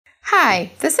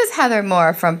Hi, this is Heather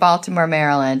Moore from Baltimore,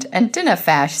 Maryland, and Dinna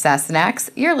Fash Sassenachs.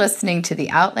 You're listening to the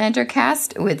Outlander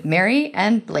cast with Mary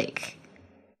and Blake.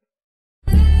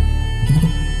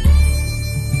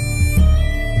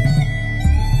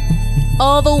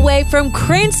 All the way from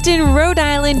Cranston, Rhode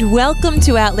Island, welcome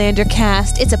to Outlander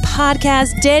Cast. It's a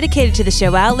podcast dedicated to the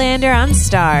show Outlander on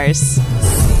Stars.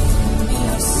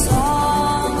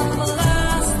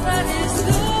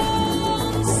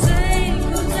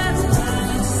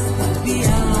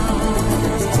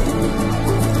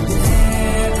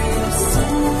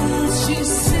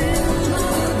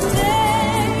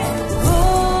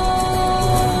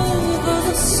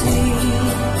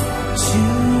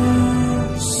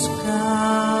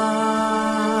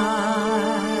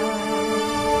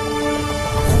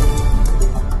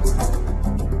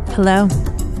 Hello.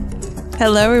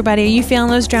 Hello, everybody. Are you feeling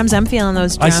those drums? I'm feeling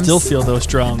those drums. I still feel those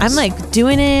drums. I'm like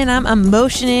doing it. I'm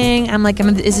motioning. I'm like,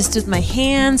 is this with my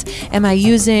hands? Am I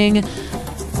using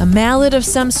a mallet of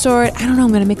some sort? I don't know. I'm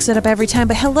going to mix it up every time.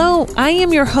 But hello, I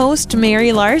am your host,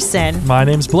 Mary Larson. My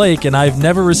name's Blake, and I've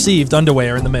never received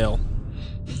underwear in the mail.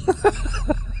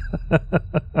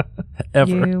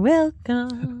 Ever. You're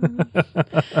welcome.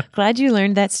 Glad you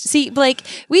learned that. See, Blake,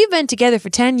 we've been together for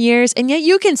 10 years, and yet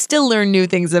you can still learn new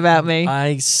things about me.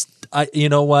 I you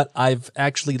know what? I've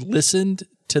actually listened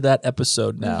to that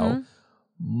episode now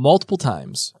multiple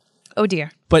times. Oh,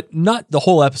 dear. But not the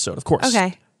whole episode, of course.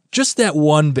 Okay. Just that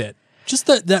one bit. Just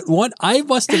that one. I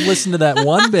must have listened to that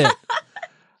one bit.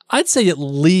 I'd say at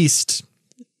least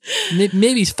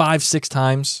maybe 5-6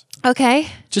 times. Okay.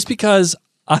 Just because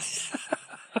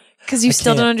Because you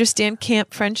still don't understand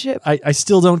camp friendship? I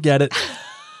still don't get it.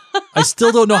 I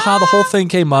still don't know how the whole thing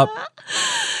came up.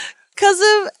 Because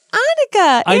of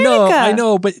Annika. I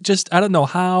know, but just I don't know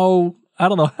how.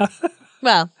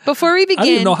 Well, before we begin, I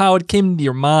don't even know how it came into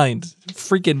your mind.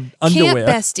 Freaking underwear.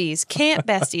 Camp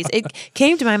besties. It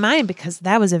came to my mind because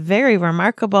that was a very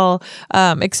remarkable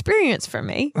experience for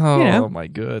me. Oh, my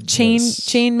goodness.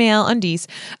 Chainmail undies.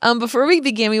 Before we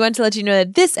begin, we want to let you know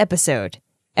that this episode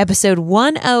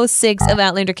 106 of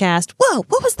Outlander Cast. Whoa,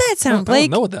 what was that sound, Blake? I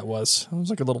don't know what that was. It was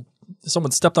like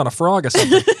someone stepped on a frog or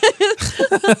something.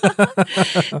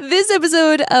 This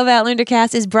episode of Outlander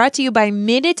Cast is brought to you by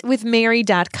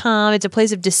MinuteWithMary.com. It's a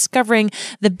place of discovering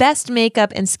the best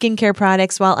makeup and skincare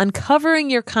products while uncovering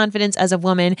your confidence as a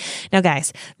woman. Now,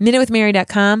 guys,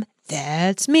 MinuteWithMary.com.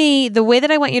 That's me. The way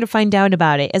that I want you to find out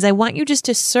about it is I want you just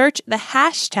to search the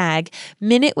hashtag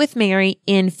Minute with Mary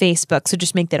in Facebook. So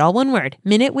just make that all one word,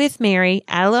 Minute with Mary,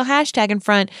 add a little hashtag in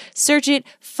front, search it,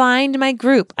 find my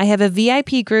group. I have a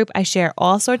VIP group. I share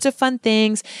all sorts of fun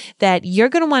things that you're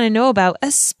going to want to know about,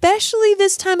 especially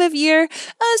this time of year,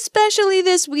 especially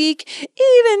this week,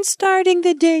 even starting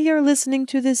the day you're listening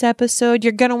to this episode.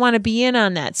 You're going to want to be in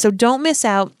on that. So don't miss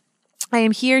out. I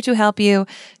am here to help you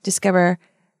discover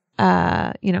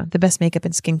the best makeup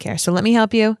and skincare. So let me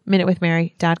help you,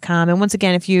 minutewithmary.com. And once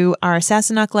again, if you are a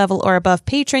Sassenach level or above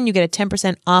patron, you get a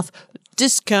 10% off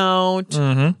discount.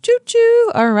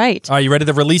 Choo-choo. All right. Are you ready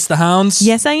to release the hounds?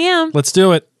 Yes, I am. Let's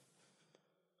do it.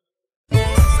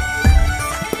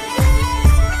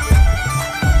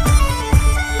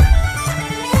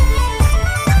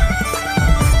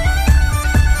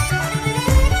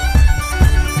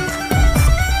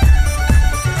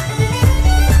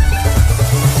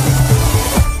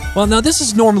 Well, now this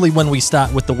is normally when we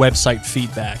start with the website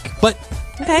feedback, but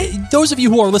those of you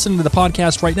who are listening to the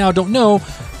podcast right now don't know,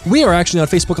 we are actually on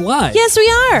Facebook Live. Yes, we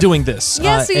are. Doing this.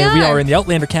 Yes, we and are. We are in the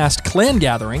Outlander Cast clan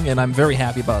gathering, and I'm very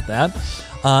happy about that.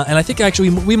 And I think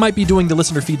actually we might be doing the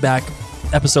listener feedback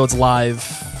episodes live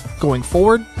going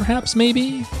forward, perhaps,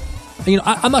 maybe?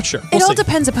 I'm not sure. It all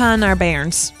depends upon our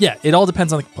bairns. Yeah, it all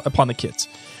depends upon the kids.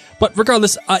 But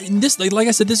regardless, like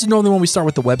I said, this is normally when we start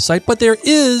with the website, but there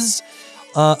is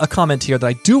a comment here that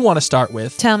I do want to start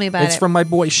with. Tell me about it. It's from my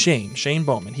boy Shane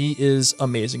Bowman. He is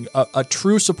amazing, a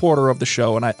true supporter of the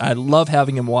show, and I love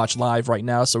having him watch live right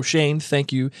now. So Shane,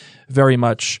 thank you very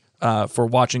much for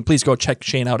watching. Please go check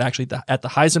Shane out actually at the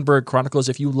Heisenberg Chronicles.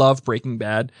 If you love Breaking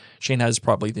Bad, Shane has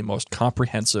probably the most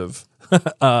comprehensive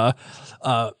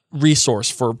resource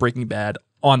for Breaking Bad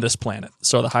on this planet.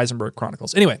 So the Heisenberg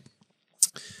Chronicles. Anyway,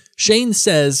 Shane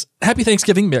says, Happy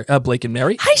Thanksgiving, Blake and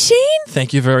Mary. Hi, Shane.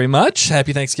 Thank you very much.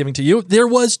 Happy Thanksgiving to you. There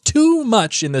was too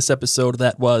much in this episode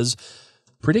that was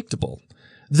predictable.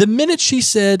 The minute she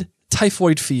said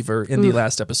typhoid fever in the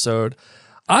last episode,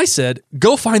 I said,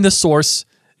 go find the source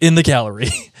in the gallery.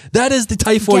 That is the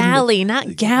typhoid. Galley,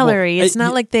 not gallery. Well, it's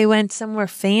not like they went somewhere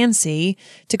fancy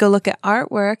to go look at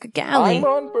artwork. Galley. I'm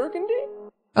on Burgundy.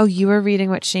 Oh, you were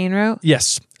reading what Shane wrote?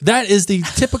 Yes. That is the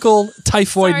typical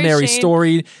typhoid Sorry, Mary Shane.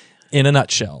 story. in a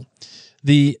nutshell.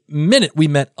 The minute we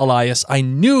met Elias, I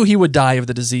knew he would die of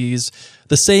the disease.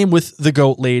 The same with the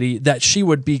goat lady, that she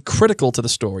would be critical to the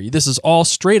story. This is all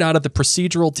straight out of the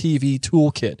procedural TV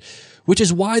toolkit, which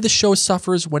is why the show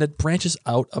suffers when it branches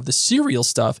out of the serial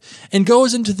stuff and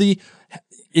goes into the,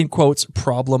 in quotes,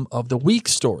 problem of the week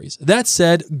stories. That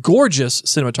said, gorgeous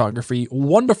cinematography,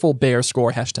 wonderful bear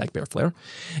score, #BearFlare,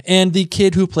 and the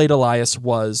kid who played Elias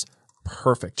was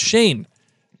perfect. Shane,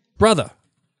 brother,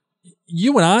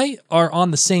 you and I are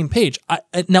on the same page.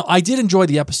 Now, I did enjoy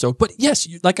the episode, but yes,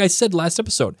 like I said last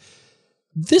episode,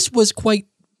 this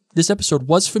episode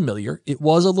was familiar. It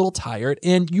was a little tired,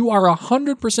 and you are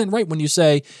 100% right when you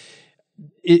say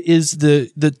it is the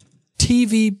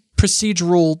TV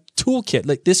procedural toolkit.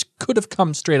 Like, this could have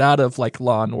come straight out of like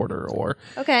Law and Order or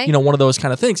one of those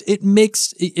kind of things. It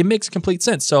makes complete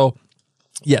sense. So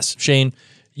yes, Shane,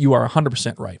 you are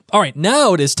 100% right. All right,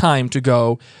 now it is time to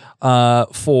go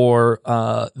for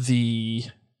the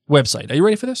website. Are you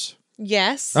ready for this?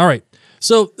 Yes. All right.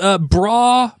 So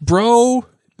Bro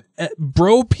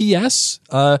PS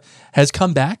has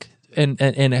come back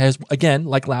and has, again,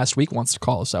 like last week, wants to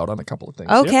call us out on a couple of things.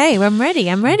 Okay, I'm ready.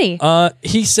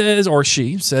 He says, or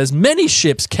she says, many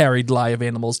ships carried live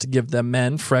animals to give them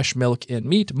men fresh milk and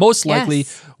meat. Most likely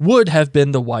would have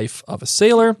been the wife of a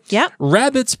sailor. Yep.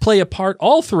 Rabbits play a part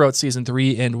all throughout season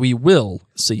 3, and we will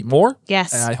see more.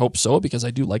 Yes. And I hope so, because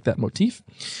I do like that motif.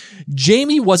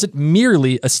 Jamie wasn't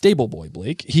merely a stable boy,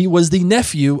 Blake. He was the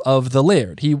nephew of the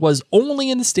laird. He was only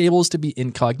in the stables to be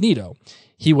incognito.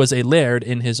 He was a laird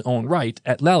in his own right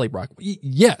at Lallybroch.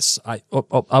 Yes.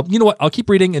 You know what? I'll keep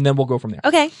reading and then we'll go from there.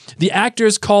 Okay. The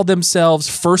actors called themselves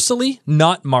Fursely,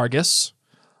 not Margus,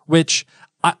 which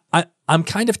I'm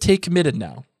kind of take committed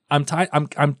now. I'm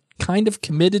kind of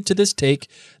committed to this take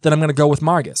that I'm going to go with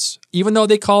Margus. Even though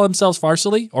they call themselves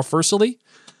Farsely or Fursely,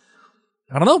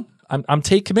 I don't know. I'm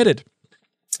take committed.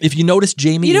 If you notice,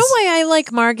 Jamie, you know why I like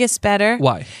Margus better?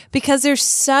 Why? Because there's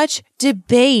such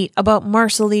debate about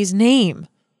Marceli's name.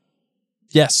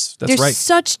 Yes, that's right. There's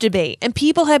such debate. And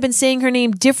people have been saying her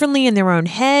name differently in their own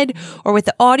head or with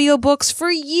the audiobooks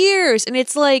for years. And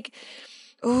it's like,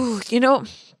 it's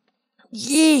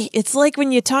like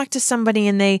when you talk to somebody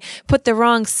and they put the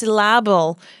wrong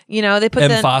syllable, they put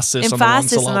emphasis on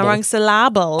the wrong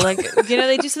syllable. Like,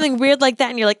 they do something weird like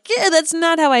that. And you're like, yeah, that's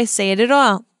not how I say it at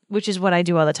all, which is what I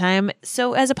do all the time.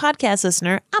 So as a podcast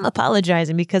listener, I'm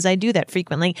apologizing because I do that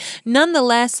frequently.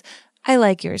 Nonetheless, I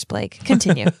like yours, Blake.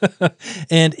 Continue.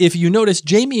 And if you notice,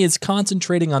 Jamie is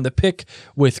concentrating on the pic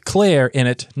with Claire in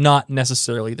it, not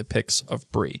necessarily the pics of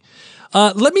Bree.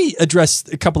 Let me address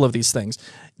a couple of these things.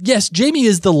 Yes, Jamie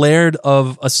is the laird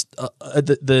of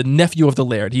the nephew of the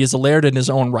laird. He is a laird in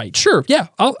his own right. Sure, yeah,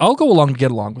 I'll go along and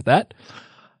get along with that.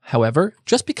 However,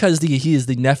 just because he is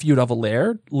the nephew of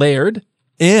a laird,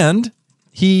 and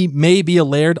he may be a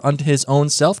laird unto his own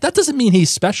self, that doesn't mean he's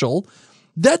special.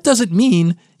 That doesn't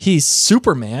mean he's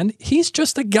Superman. He's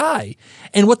just a guy.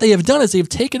 And what they have done is they've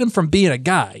taken him from being a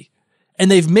guy and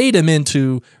they've made him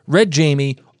into Red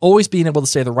Jamie, always being able to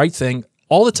say the right thing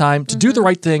all the time, to do the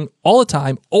right thing all the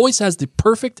time, always has the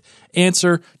perfect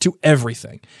answer to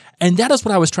everything. And that is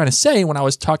what I was trying to say when I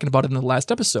was talking about it in the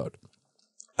last episode.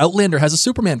 Outlander has a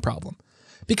Superman problem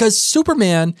because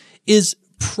Superman is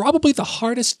probably the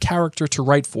hardest character to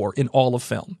write for in all of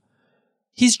film.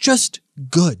 He's just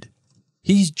good.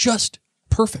 He's just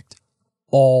perfect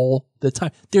all the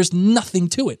time. There's nothing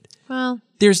to it. Well,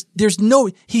 he's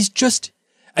just,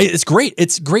 it's great.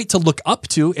 It's great to look up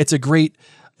to. It's a great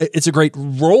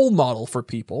role model for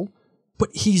people, but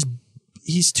he's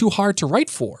too hard to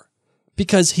write for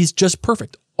because he's just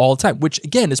perfect all the time, which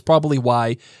again is probably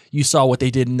why you saw what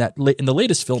they did in the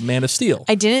latest film, Man of Steel.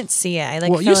 I didn't see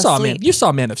it. You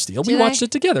saw Man of Steel. We watched it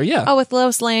together. Yeah. Oh, with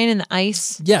Lois Lane and the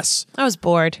ice. Yes. I was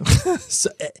bored.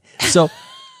 So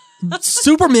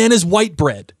Superman is white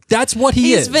bread. That's what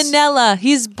he's vanilla.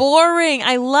 He's boring.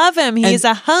 I love him. He's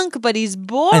a hunk, but he's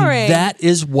boring. And that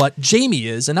is what Jamie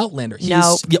is in Outlander.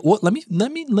 Let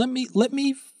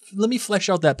me flesh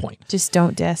out that point. Just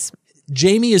don't diss.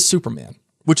 Jamie is Superman,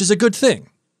 which is a good thing,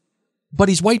 but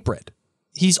he's white bread.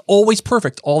 He's always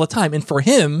perfect all the time, and for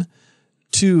him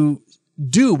to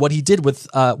do what he did with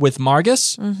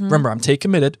Margus, remember, I'm take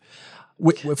committed.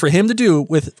 For him to do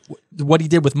with what he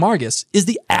did with Margus is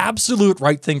the absolute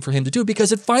right thing for him to do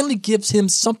because it finally gives him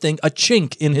something, a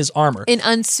chink in his armor. It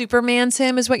un-Supermans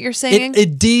him is what you're saying?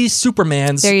 It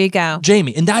de-Supermans there you go.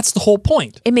 Jamie, and that's the whole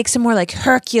point. It makes him more like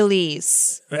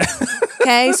Hercules.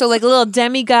 Okay, so like a little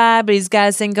demigod, but he's got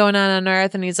his thing going on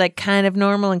Earth, and he's like kind of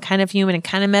normal and kind of human and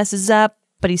kind of messes up,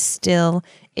 but he's still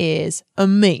is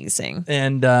amazing.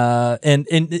 And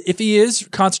if he is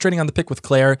concentrating on the pick with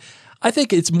Claire, I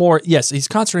think it's more, yes, he's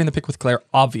concentrating on the pick with Claire,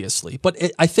 obviously. But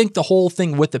I think the whole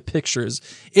thing with the pictures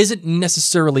isn't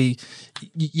necessarily,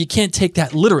 you can't take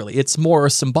that literally. It's more a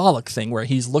symbolic thing where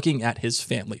he's looking at his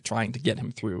family, trying to get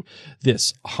him through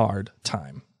this hard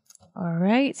time. All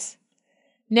right.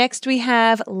 Next, we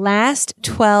have Last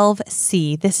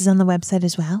 12C. This is on the website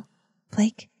as well.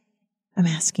 Blake, I'm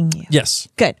asking you. Yes.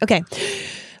 Good. Okay.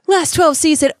 Last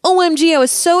 12C said, OMG, I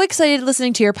was so excited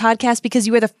listening to your podcast because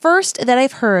you were the first that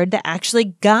I've heard that actually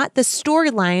got the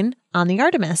storyline on the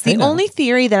Artemis. The only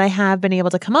theory that I have been able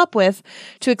to come up with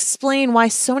to explain why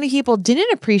so many people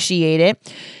didn't appreciate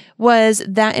it was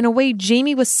that in a way,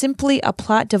 Jamie was simply a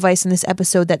plot device in this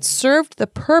episode that served the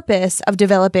purpose of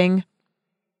developing,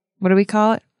 what do we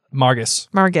call it? Margus.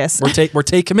 We're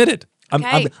take committed.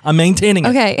 Okay. I'm maintaining it.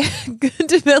 Okay.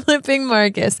 Developing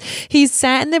Marcus. He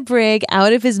sat in the brig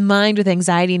out of his mind with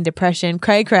anxiety and depression,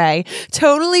 cray,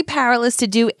 totally powerless to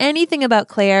do anything about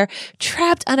Claire,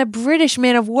 trapped on a British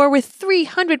man of war with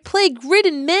 300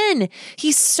 plague-ridden men.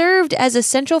 He served as a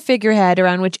central figurehead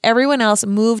around which everyone else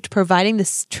moved, providing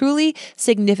this truly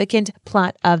significant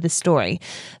plot of the story.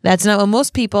 That's not what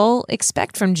most people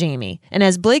expect from Jamie. And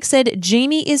as Blake said,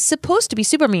 Jamie is supposed to be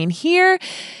Superman. Here,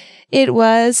 it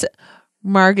was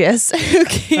Margus who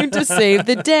came to save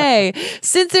the day.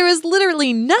 Since there was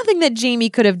literally nothing that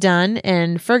Jamie could have done,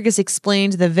 and Fergus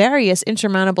explained the various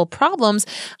insurmountable problems,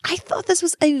 I thought this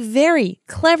was a very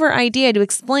clever idea to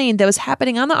explain that was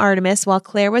happening on the Artemis while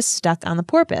Claire was stuck on the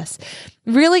Porpoise.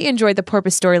 Really enjoyed the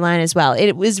Porpoise storyline as well.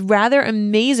 It was rather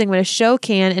amazing when a show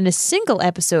can, in a single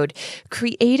episode,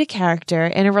 create a character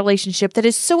and a relationship that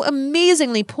is so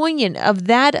amazingly poignant of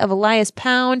that of Elias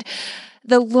Pound.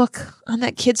 The look on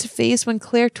that kid's face when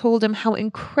Claire told him how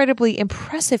incredibly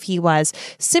impressive he was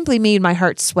simply made my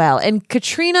heart swell. And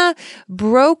Katrina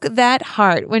broke that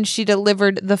heart when she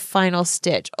delivered the final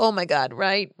stitch. Oh my God,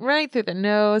 right through the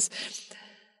nose.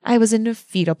 I was in a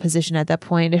fetal position at that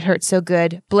point. It hurt so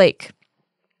good. Blake,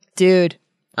 dude.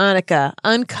 Annika,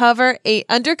 undercover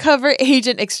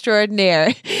agent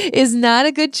extraordinaire, is not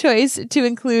a good choice to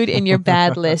include in your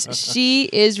bad list. She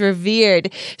is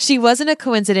revered. She wasn't a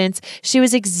coincidence. She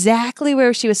was exactly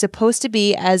where she was supposed to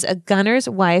be as a gunner's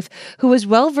wife who was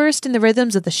well-versed in the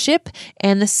rhythms of the ship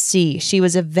and the sea. She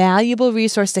was a valuable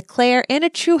resource to Claire and a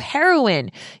true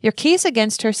heroine. Your case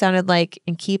against her sounded like,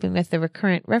 in keeping with the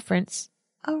recurrent reference,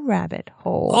 a rabbit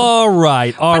hole. All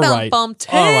right.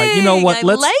 You know what?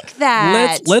 Like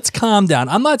that. Let's calm down.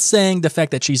 I'm not saying the fact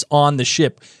that she's on the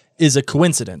ship is a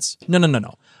coincidence. No.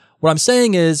 What I'm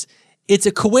saying is it's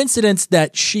a coincidence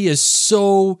that she is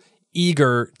so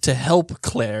eager to help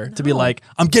Claire to be like,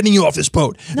 I'm getting you off this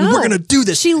boat. And we're going to do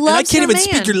this. She loves and I can't even her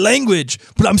speak man. your language,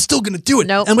 but I'm still going to do it.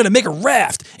 Nope. I'm going to make a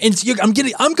raft. And I'm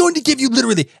going to give you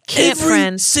literally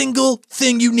every single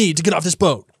thing you need to get off this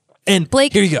boat. And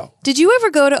Blake, here you go. Did you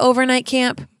ever go to overnight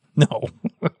camp? No.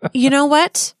 You know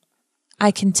what?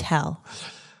 I can tell.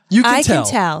 You can I tell.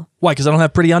 can tell. Why? Because I don't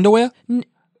have pretty underwear?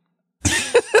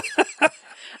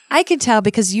 I can tell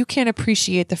because you can't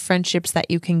appreciate the friendships that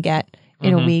you can get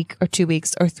in a week or 2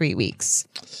 weeks or 3 weeks.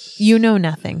 You know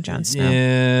nothing, Jon Snow.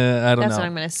 Yeah, I don't know. That's what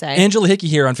I'm going to say. Angela Hickey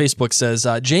here on Facebook says,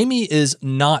 Jamie is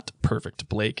not perfect,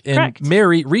 Blake. And Correct.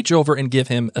 Mary, reach over and give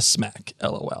him a smack.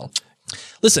 LOL.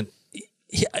 Listen,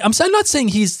 I'm not saying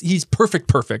he's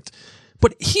perfect,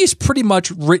 but he's pretty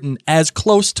much written as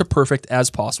close to perfect as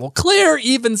possible. Claire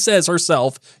even says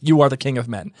herself, you are the king of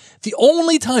men. The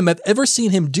only time I've ever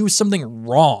seen him do something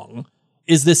wrong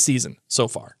is this season so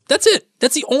far. That's it.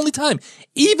 That's the only time.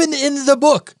 Even in the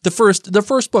book, the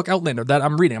first book, Outlander, that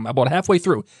I'm reading, I'm about halfway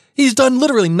through, he's done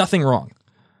literally nothing wrong.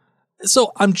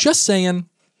 So I'm just saying,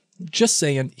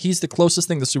 he's the closest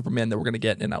thing to Superman that we're going to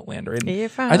get in Outlander. And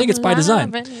I think it's by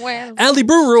design. Ali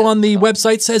Brewer on the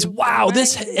website says, wow,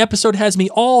 this episode has me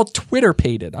all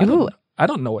Twitter-pated. I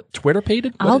don't know what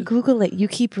Twitter-pated. I'll Google it. You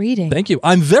keep reading. Thank you.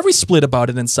 I'm very split about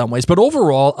it in some ways, but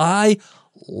overall, I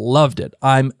loved it.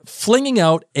 I'm flinging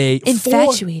out a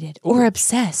infatuated or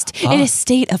obsessed in a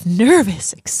state of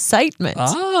nervous excitement.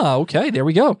 Okay. There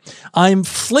we go. I'm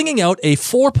flinging out a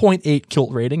 4.8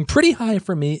 kilt rating, pretty high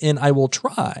for me, and I will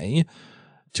try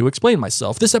to explain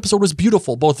myself. This episode was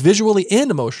beautiful, both visually and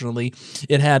emotionally.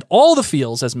 It had all the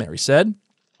feels, as Mary said.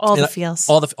 All the feels.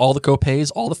 All the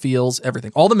copays, all the feels,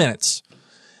 everything, all the minutes.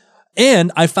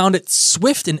 And I found it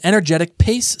swift and energetic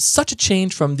pace, such a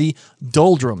change from the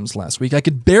doldrums last week. I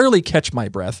could barely catch my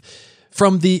breath.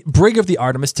 From the brig of the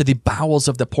Artemis to the bowels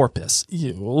of the Porpoise.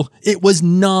 Ew. It was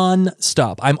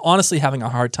non-stop. I'm honestly having a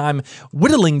hard time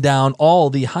whittling down all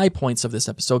the high points of this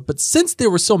episode, but since there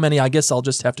were so many, I guess I'll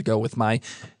just have to go with my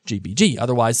GBG.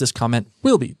 Otherwise, this comment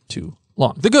will be too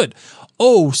long. The good.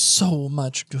 Oh, so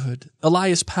much good.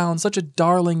 Elias Pound, such a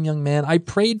darling young man. I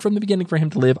prayed from the beginning for him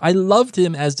to live. I loved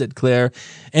him, as did Claire,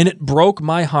 and it broke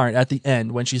my heart at the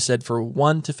end when she said for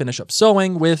one to finish up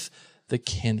sewing with the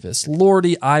canvas.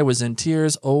 Lordy, I was in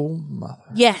tears. Oh, mother.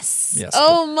 Yes. Yes.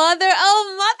 Oh, mother.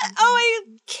 Oh, mother. Oh, I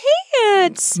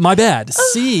can't. My bad.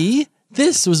 See,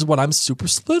 this was what I'm super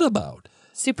split about.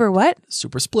 Super what?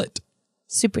 Super split.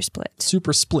 Super split.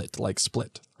 Super split, like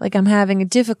split. Like I'm having a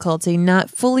difficulty not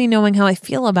fully knowing how I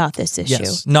feel about this issue.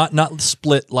 Yes. Not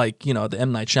split like, you know, the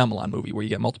M. Night Shyamalan movie where you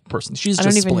get multiple persons. She's I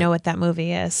just don't even split. know what that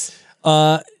movie is.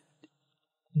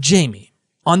 Jamie.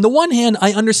 On the one hand,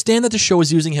 I understand that the show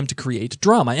is using him to create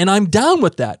drama, and I'm down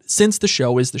with that, since the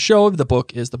show is the show, the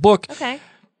book is the book. Okay.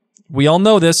 We all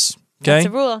know this, okay? That's a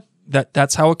rule.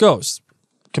 That's how it goes.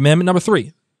 Commandment number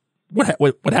 3.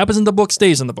 What happens in the book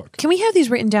stays in the book. Can we have these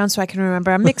written down so I can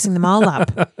remember? I'm mixing them all up.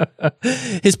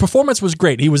 His performance was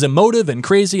great. He was emotive and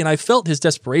crazy, and I felt his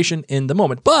desperation in the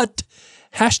moment. But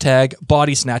hashtag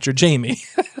body snatcher Jamie.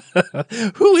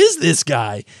 Who is this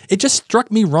guy? It just struck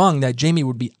me wrong that Jamie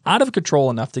would be out of control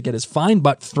enough to get his fine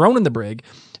butt thrown in the brig.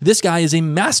 This guy is a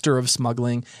master of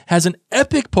smuggling, has an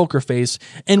epic poker face,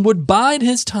 and would bide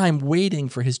his time waiting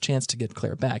for his chance to get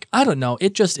Claire back. I don't know.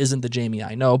 It just isn't the Jamie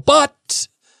I know, but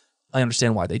I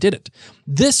understand why they did it.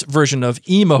 This version of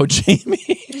emo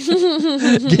Jamie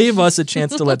gave us a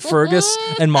chance to let Fergus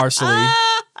and Marcelly.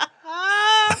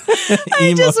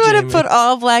 I just want to put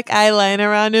all black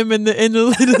eyeliner on him in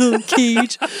the little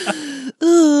cage.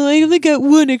 Oh, I only got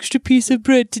one extra piece of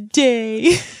bread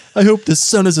today. I hope the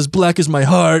sun is as black as my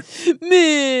heart.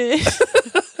 Meh.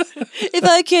 If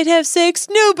I can't have sex,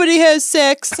 nobody has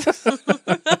sex.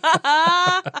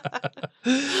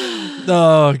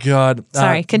 Oh, God.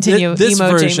 Sorry, continue,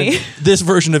 emo Jamie. This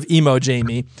version of emo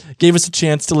Jamie gave us a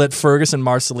chance to let Fergus and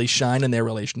Marcelly shine in their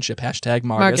relationship. Hashtag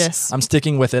Margus. I'm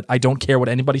sticking with it. I don't care what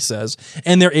anybody says.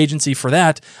 And their agency for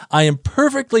that. I am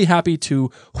perfectly happy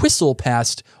to whistle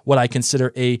past what I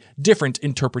consider a different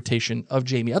interpretation of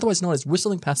Jamie, otherwise known as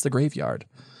whistling past the graveyard.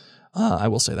 I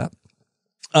will say that.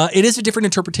 It is a different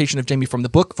interpretation of Jamie from the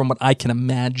book, from what I can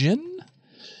imagine.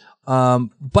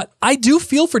 But I do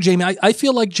feel for Jamie. I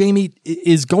feel like Jamie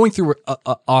is going through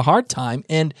a hard time,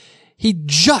 and he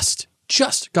just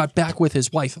got back with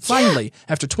his wife finally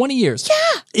after 20 years.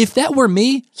 Yeah. If that were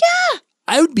me,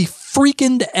 I would be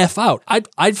freaking the F out.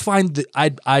 I'd find that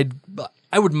I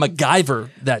would MacGyver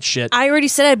that shit. I already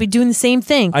said I'd be doing the same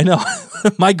thing. I know.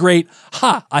 My great,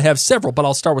 I have several, but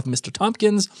I'll start with Mr.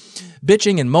 Tompkins,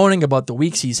 bitching and moaning about the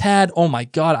weeks he's had. Oh my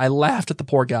God, I laughed at the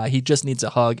poor guy. He just needs a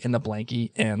hug and a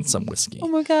blankie and some whiskey. Oh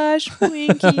my gosh,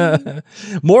 blankie.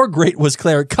 More great was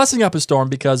Claire cussing up a storm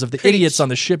because of the idiots on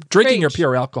the ship drinking her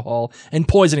pure alcohol and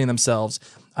poisoning themselves.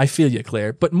 I feel you,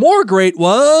 Claire. But more great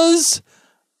was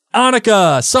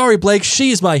Annika. Sorry, Blake,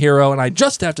 she's my hero, and I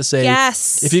just have to say,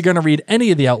 yes, if you're going to read any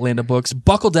of the Outlander books,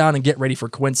 buckle down and get ready for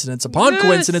coincidence upon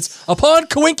coincidence upon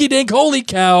coinky-dink. Holy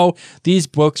cow, these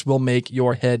books will make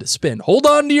your head spin. Hold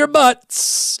on to your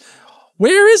butts.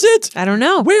 Where is it? I don't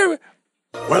know. Where?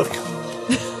 Welcome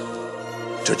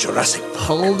to Jurassic Park.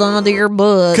 Hold on to your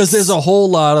butts. Because there's a whole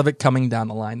lot of it coming down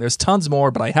the line. There's tons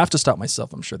more, but I have to stop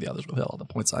myself. I'm sure the others will hit all the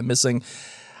points I'm missing.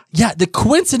 Yeah, the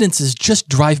coincidences just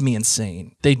drive me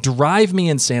insane. They drive me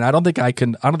insane. I don't think I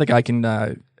can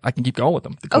keep going with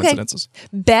them. The coincidences. Okay.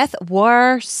 Beth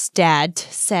Warstad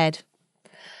said,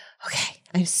 "Okay,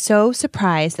 I'm so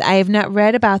surprised that I have not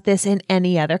read about this in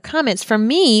any other comments. For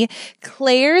me,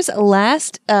 Claire's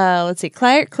last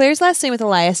scene with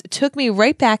Elias took me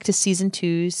right back to season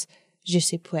 2's Je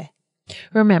sais plus.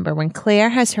 Remember when Claire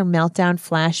has her meltdown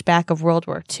flashback of World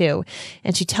War II,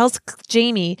 and she tells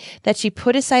Jamie that she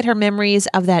put aside her memories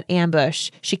of that ambush.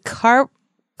 She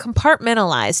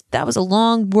compartmentalized. That was a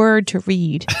long word to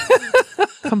read.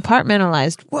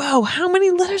 Compartmentalized. Whoa, how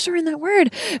many letters are in that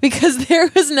word? Because there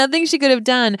was nothing she could have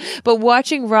done but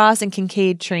watching Ross and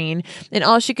Kincaid train, and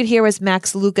all she could hear was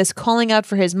Max Lucas calling out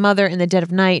for his mother in the dead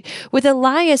of night. With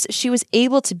Elias, she was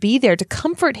able to be there to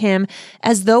comfort him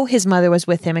as though his mother was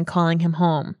with him and calling him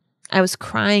home. I was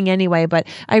crying anyway, but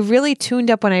I really tuned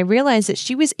up when I realized that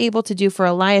she was able to do for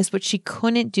Elias what she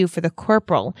couldn't do for the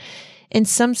corporal. In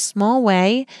some small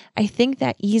way, I think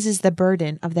that eases the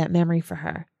burden of that memory for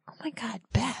her. Oh my God,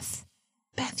 Beth,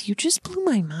 you just blew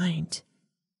my mind.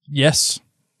 Yes.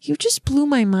 You just blew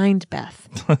my mind, Beth.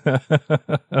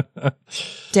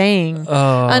 Dang.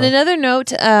 On another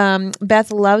note,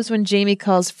 Beth loves when Jamie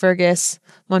calls Fergus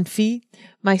mon fils,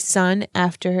 my son,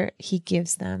 after he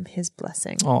gives them his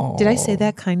blessing. Aww. Did I say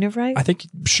that kind of right? I think,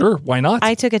 sure, why not?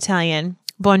 I took Italian.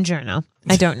 Buongiorno.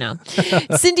 I don't know.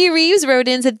 Cindy Reeves wrote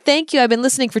in and said, thank you. I've been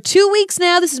listening for 2 weeks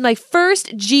now. This is my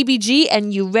first GBG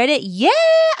and you read it. Yeah,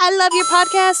 I love your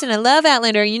podcast and I love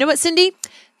Outlander. You know what, Cindy?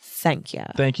 Thank you.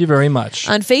 Thank you very much.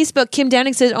 On Facebook, Kim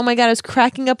Downing says, oh my God, I was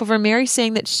cracking up over Mary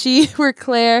saying that she were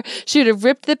Claire. She would have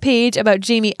ripped the page about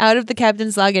Jamie out of the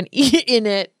captain's log and eaten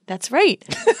it. That's right,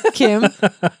 Kim.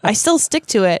 I still stick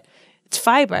to it. It's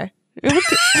fiber.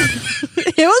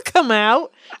 It will come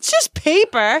out. It's just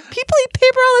paper. People eat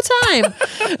paper all the time.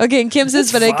 Okay, and Kim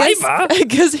says, but I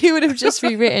guess he would have just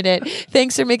rewritten it.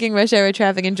 Thanks for making rush hour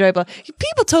traffic enjoyable.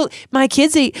 People told my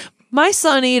kids my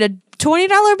son ate a $20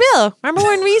 bill. Remember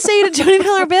when we ate a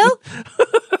 $20 bill?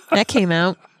 That came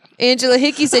out. Angela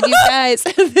Hickey said, you guys,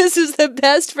 this is the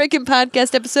best freaking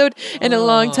podcast episode in a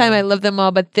long time. I love them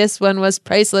all, but this one was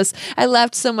priceless. I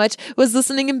laughed so much, was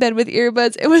listening in bed with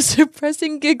earbuds. It was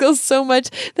suppressing giggles so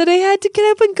much that I had to get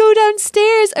up and go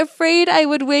downstairs, afraid I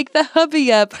would wake the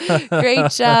hubby up. Great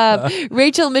job.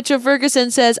 Rachel Mitchell Ferguson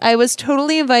says, I was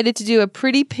totally invited to do a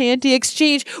pretty panty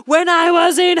exchange when I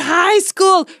was in high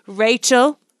school.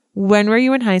 Rachel, when were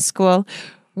you in high school?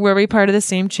 Were we part of the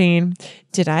same chain?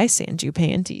 Did I send you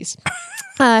panties?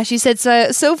 She said,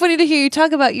 so funny to hear you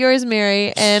talk about yours,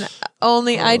 Mary, and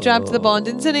only I dropped the ball and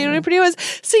didn't send anyone any pretty ones.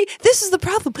 See, this is the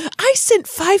problem. I sent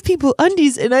 5 people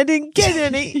undies and I didn't get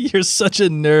any. You're such a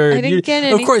nerd. I didn't get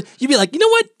any. Of course, you'd be like, you know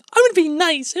what? I'm going to be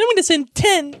nice and I'm going to send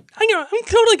 10. I'm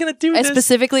totally going to do this. I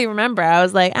specifically remember, I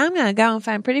was like, I'm going to go and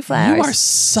find pretty flowers. You are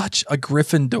such a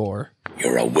Gryffindor.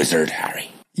 You're a wizard, Harry.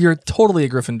 You're totally a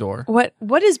Gryffindor.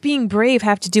 What does being brave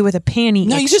have to do with a panty exchange?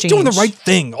 No, you're just doing the right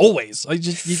thing, always. You're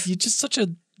just such a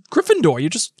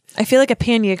Gryffindor. I feel like a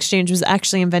panty exchange was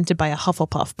actually invented by a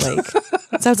Hufflepuff, Blake.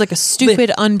 It sounds like a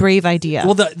stupid, unbrave idea.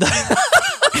 Well,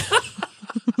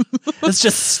 that's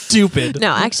just stupid.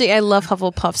 No, actually, I love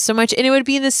Hufflepuffs so much, and it would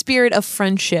be in the spirit of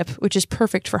friendship, which is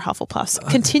perfect for Hufflepuffs.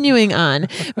 Continuing on,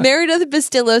 Meredith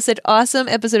Bastillo said, awesome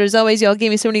episode as always. Y'all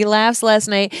gave me so many laughs last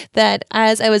night that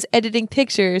as I was editing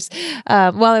pictures,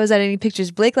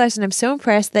 Blake Larson, I'm so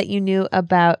impressed that you knew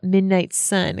about Midnight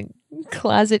Sun.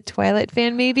 Closet Twilight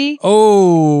fan, maybe?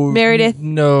 Oh, Meredith.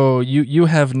 No, you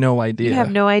have no idea. You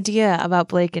have no idea about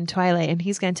Blake and Twilight, and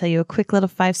he's going to tell you a quick little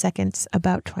 5 seconds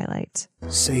about Twilight.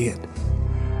 Say it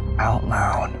out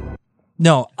loud.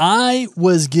 No, I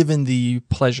was given the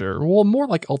pleasure, well, more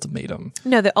like ultimatum.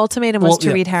 No, the ultimatum was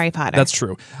to read Harry Potter. That's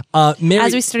true. As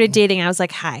we started dating, I was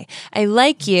like, hi, I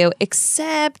like you,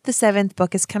 except the 7th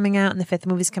book is coming out and the 5th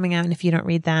movie is coming out, and if you don't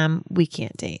read them, we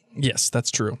can't date. Yes,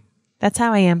 that's true. That's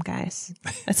how I am, guys.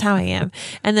 That's how I am.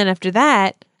 And then after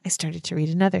that, I started to read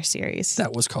another series.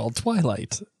 That was called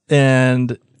Twilight.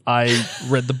 And I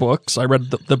read the books. I read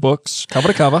the books cover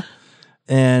to cover.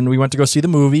 And we went to go see the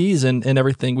movies and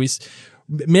everything.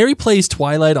 Mary plays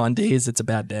Twilight on days it's a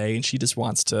bad day, and she just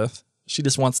wants to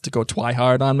go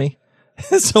twihard on me.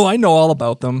 So I know all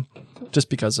about them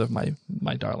just because of my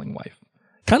darling wife.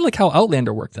 Kind of like how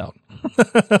Outlander worked out.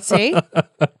 See?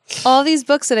 All these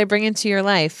books that I bring into your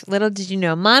life. Little did you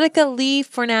know. Monica Lee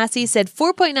Fornassi said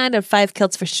 4.9 out of 5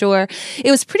 kilts for sure.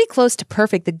 It was pretty close to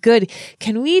perfect. The good.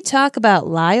 Can we talk about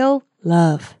Lyle?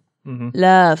 Love. Mm-hmm.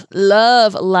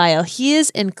 Love Lyle. His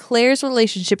and Claire's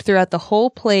relationship throughout the whole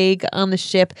plague on the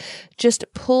ship just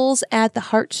pulls at the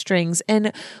heartstrings.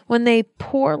 And when the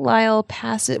poor Lyle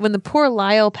passes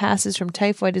from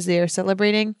typhoid as they are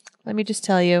celebrating, let me just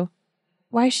tell you,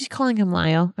 why is she calling him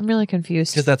Lyle? I'm really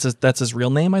confused. Because that's his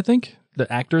real name, I think.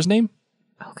 The actor's name.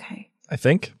 Okay. I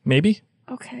think. Maybe.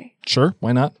 Okay. Sure.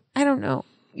 Why not? I don't know.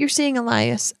 You're saying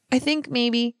Elias. I think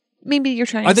maybe you're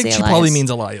trying to say Elias. I think she probably means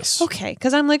Elias. Okay.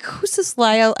 Because I'm like, who's this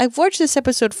Lyle? I've watched this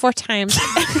episode 4 times.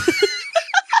 Who's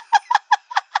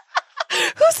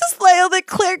this Lyle that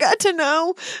Claire got to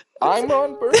know? I'm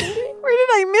on birthday. Where did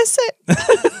I miss it?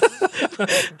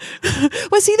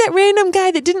 Was he that random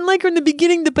guy that didn't like her in the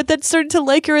beginning, but that started to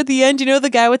like her at the end? You know, the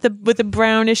guy with the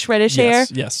brownish, reddish hair?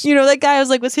 Yes. You know, that guy, I was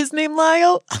like, was his name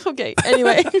Lyle? Okay,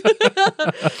 anyway.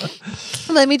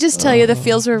 Let me just tell you, the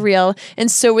feels were real,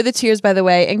 and so were the tears, by the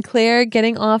way. And Claire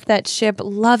getting off that ship,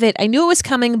 love it. I knew it was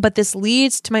coming, but this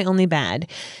leads to my only bad.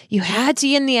 You had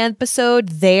to end the episode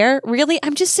there? Really?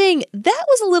 I'm just saying, that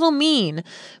was a little mean.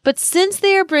 But since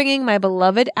they are bringing my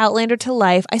beloved Outlander to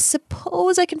life, I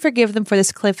suppose I can forgive them for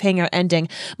this cliffhanger ending.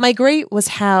 My great was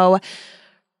how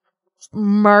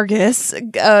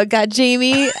Margus got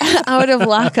Jamie out of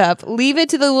lockup. Leave it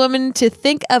to the woman to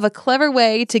think of a clever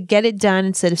way to get it done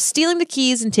instead of stealing the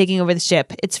keys and taking over the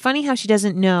ship. It's funny how she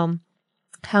doesn't know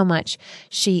how much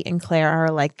she and Claire are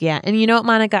alike yet. And you know what,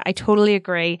 Monica? I totally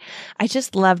agree. I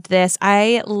just loved this.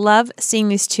 I love seeing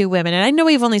these two women. And I know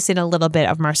we've only seen a little bit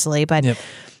of Marcelly, but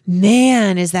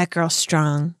man, is that girl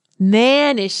strong.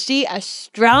 Man, is she a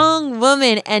strong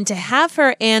woman. And to have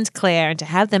her and Claire and to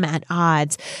have them at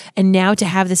odds and now to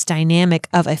have this dynamic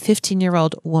of a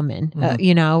 15-year-old woman,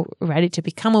 ready to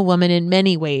become a woman in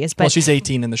many ways. But, well, she's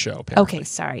 18 in the show. Apparently. Okay,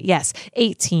 sorry. Yes,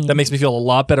 18. That makes me feel a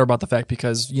lot better about the fact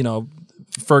because,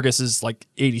 Fergus is like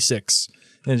 86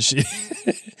 and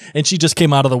she just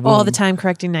came out of the womb. All the time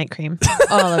correcting night cream.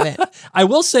 All of it. I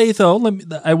will say though,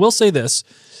 I will say this.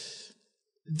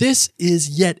 This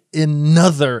is yet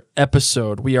another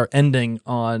episode we are ending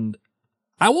on.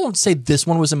 I won't say this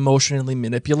one was emotionally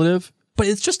manipulative, but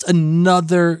it's just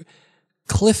another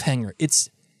cliffhanger.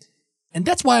 And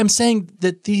that's why I'm saying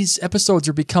that these episodes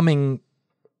are becoming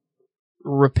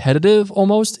repetitive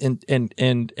almost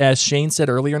and as Shane said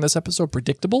earlier in this episode,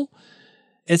 predictable.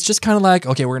 It's just kind of like,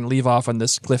 okay, we're gonna leave off on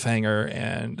this cliffhanger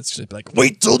and it's just like,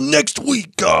 wait till next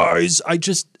week, guys.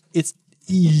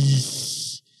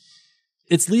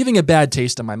 It's leaving a bad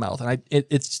taste in my mouth, and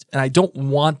I don't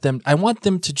want them. I want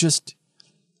them to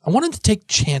take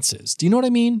chances. Do you know what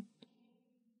I mean?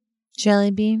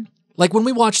 Jelly bean. Like when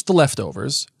we watched The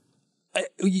Leftovers,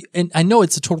 and I know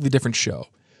it's a totally different show,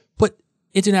 but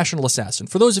International Assassin.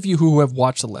 For those of you who have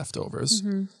watched The Leftovers,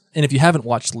 and if you haven't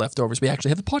watched The Leftovers, we actually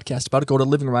have a podcast about it. Go to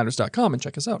livingwriters.com and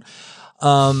check us out.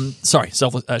 Sorry,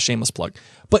 shameless plug.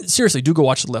 But seriously, do go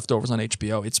watch The Leftovers on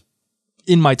HBO. It's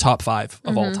in my top 5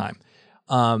 of all time.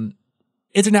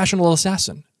 International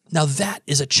Assassin. Now that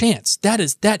is a chance. That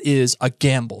is a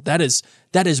gamble. That is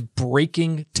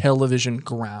breaking television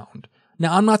ground.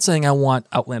 Now I'm not saying I want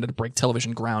Outlander to break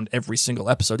television ground every single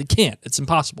episode. It can't. It's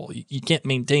impossible. You can't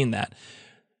maintain that.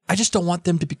 I just don't want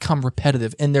them to become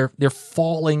repetitive, and they're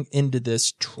falling into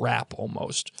this trap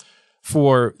almost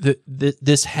for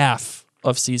this half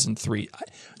of season 3.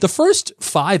 The first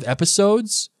 5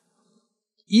 episodes,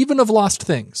 even of Lost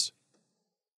Things,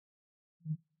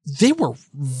 they were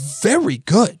very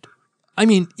good. I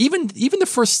mean, even the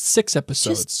first 6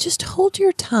 episodes. Just hold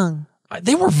your tongue.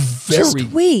 They were very.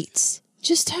 Just wait.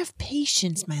 Just have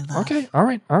patience, my love. Okay. All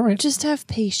right. Just have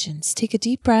patience. Take a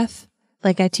deep breath,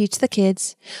 like I teach the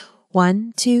kids.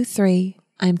 1, 2, 3.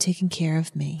 I'm taking care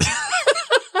of me.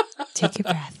 Take your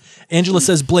breath. Angela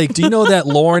says, Blake, do you know that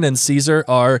Lauren and Caesar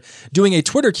are doing a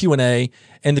Twitter Q&A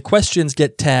and the questions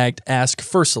get tagged Ask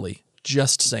Fursely?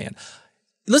 Just saying.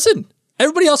 Listen,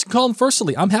 everybody else can call him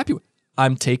Fursely. I'm happy with it.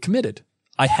 I'm take committed.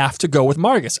 I have to go with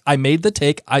Margus. I made the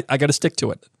take. I got to stick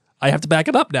to it. I have to back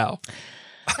it up now.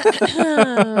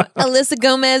 Alyssa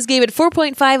Gomez gave it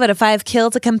 4.5 out of 5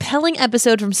 kills. A compelling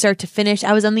episode from start to finish.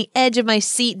 I was on the edge of my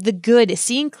seat. The good.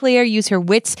 Seeing Claire use her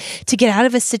wits to get out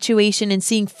of a situation and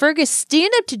seeing Fergus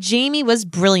stand up to Jamie was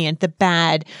brilliant. The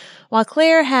bad. While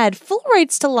Claire had full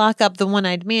rights to lock up the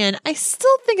one-eyed man, I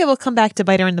still think it will come back to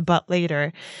bite her in the butt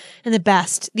later. And the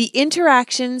best, the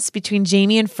interactions between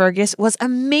Jamie and Fergus was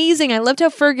amazing. I loved how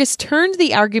Fergus turned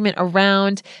the argument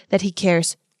around that he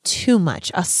cares too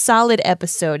much. A solid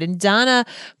episode. And Donna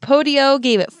Podio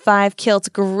gave it 5 kills.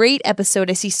 Great episode.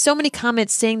 I see so many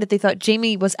comments saying that they thought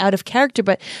Jamie was out of character,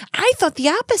 but I thought the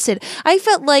opposite. I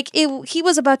felt like he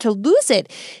was about to lose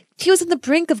it. He was on the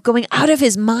brink of going out of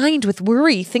his mind with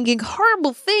worry, thinking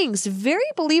horrible things. Very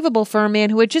believable for a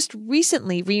man who had just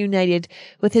recently reunited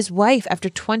with his wife after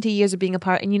 20 years of being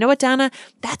apart. And you know what, Donna?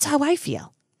 That's how I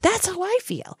feel. That's how I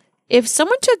feel. If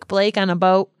someone took Blake on a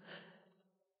boat,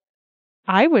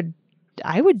 I would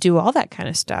do all that kind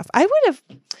of stuff. I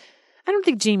don't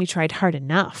think Jamie tried hard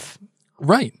enough.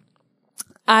 Right.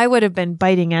 I would have been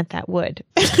biting at that wood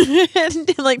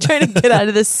and like trying to get out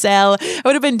of the cell. I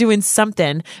would have been doing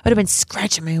something. I would have been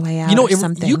scratching my way out.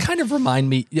 Something. You kind of remind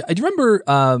me. Do you remember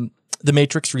The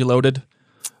Matrix Reloaded?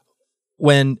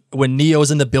 When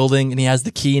Neo's in the building and he has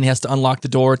the key and he has to unlock the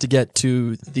door to get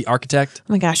to the architect.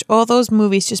 Oh my gosh, all those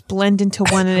movies just blend into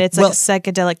one, and it's like a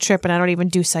psychedelic trip, and I don't even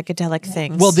do psychedelic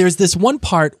things. Well, there's this one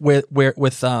part with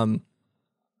oh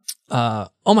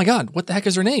my God, what the heck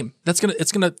is her name? It's gonna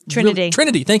Trinity.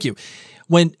 Trinity, thank you.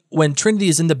 When Trinity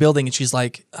is in the building and she's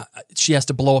like, she has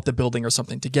to blow up the building or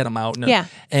something to get him out.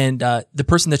 And the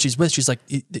person that she's with,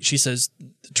 she says,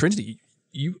 Trinity,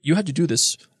 you had to do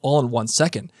this all in 1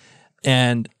 second.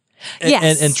 And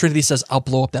Trinity says, I'll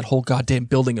blow up that whole goddamn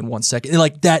building in 1 second. And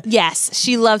like that. Yes.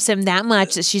 She loves him that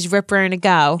much that she's ripping to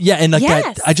go. Yeah. And like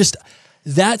yes. that,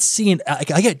 that scene,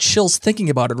 I get chills thinking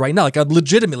about it right now. Like I'm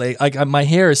legitimately, my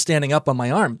hair is standing up on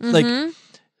my arm. Like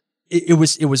it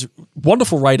was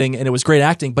wonderful writing and it was great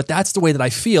acting, but that's the way that I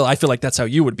feel. I feel like that's how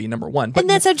you would be, number one. But and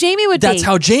that's how Jamie would be. That's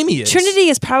how Jamie is. Trinity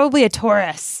is probably a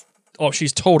Taurus. Oh,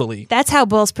 she's totally. That's how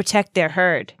bulls protect their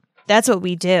herd. That's what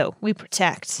we do. We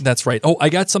protect. That's right. Oh, I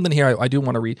got something here I do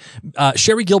want to read.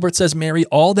 Sherry Gilbert says, Mary,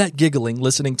 all that giggling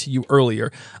listening to you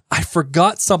earlier, I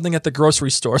forgot something at the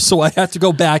grocery store, so I had to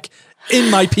go back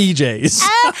in my PJs.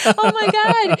 Oh my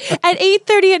God. At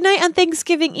 8:30 at night on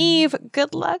Thanksgiving Eve.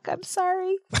 Good luck. I'm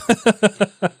sorry.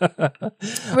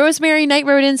 Rosemary Knight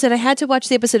wrote in and said, I had to watch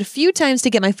the episode a few times to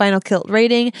get my final kilt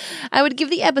rating. I would give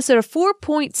the episode a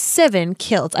 4.7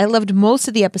 kilt. I loved most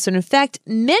of the episode. In fact,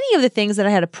 many of the things that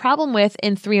I had a problem with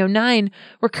in 309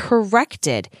 were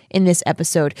corrected in this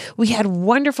episode. We had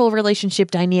wonderful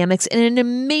relationship dynamics and an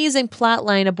amazing plot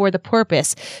line aboard the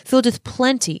Porpoise, filled with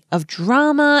plenty of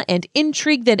drama and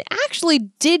intrigue that actually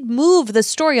did move the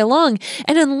story along.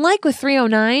 And unlike with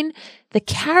 309, the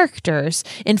characters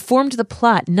informed the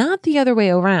plot, not the other way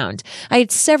around. I had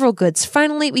several goods.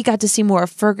 Finally, we got to see more of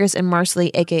Fergus and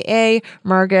Marsley, aka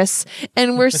Margus,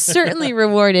 and we're certainly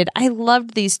rewarded. I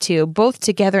loved these two, both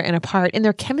together and apart, and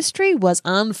their chemistry was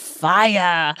on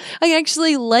fire. I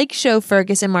actually like show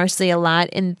Fergus and Marsley a lot,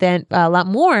 and then a lot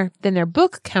more than their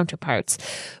book counterparts.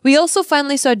 We also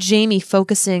finally saw Jamie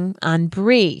focusing on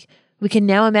Bree. We can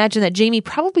now imagine that Jamie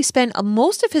probably spent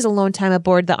most of his alone time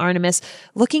aboard the Artemis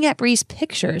looking at Bree's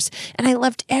pictures, and I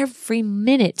loved every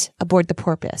minute aboard the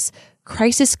Porpoise.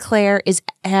 Crisis Claire is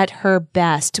at her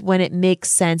best when it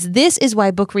makes sense. This is why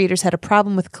book readers had a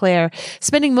problem with Claire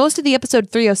spending most of the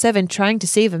episode 307 trying to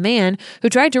save a man who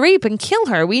tried to rape and kill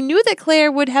her. We knew that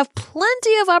Claire would have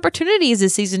plenty of opportunities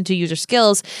this season to use her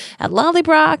skills at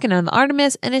Lollybrock and on the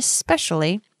Artemis, and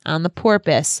especially on the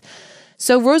Porpoise.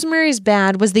 So Rosemary's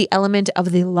Bad was the element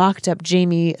of the locked up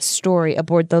Jamie story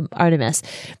aboard the Artemis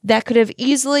that could have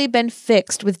easily been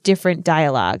fixed with different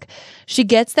dialogue. She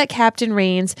gets that Captain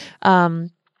Rains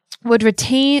would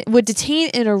detain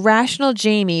an irrational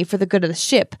Jamie for the good of the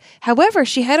ship. However,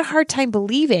 she had a hard time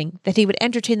believing that he would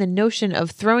entertain the notion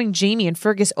of throwing Jamie and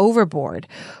Fergus overboard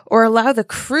or allow the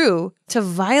crew to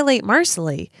violate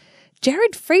Marsley.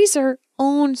 Jared Fraser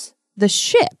owns the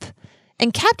ship.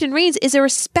 And Captain Rains is a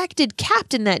respected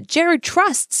captain that Jared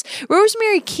trusts.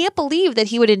 Rosemary can't believe that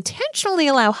he would intentionally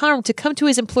allow harm to come to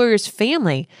his employer's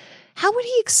family. How would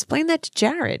he explain that to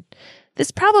Jared?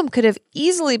 This problem could have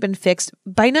easily been fixed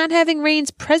by not having Rains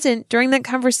present during that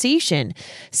conversation.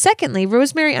 Secondly,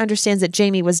 Rosemary understands that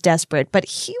Jamie was desperate, but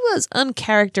he was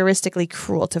uncharacteristically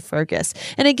cruel to Fergus.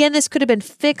 And again, this could have been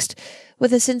fixed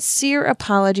with a sincere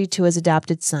apology to his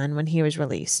adopted son when he was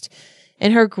released.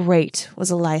 And her great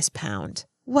was Elias Pound.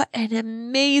 What an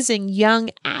amazing young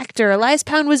actor. Elias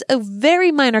Pound was a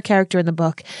very minor character in the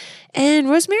book, and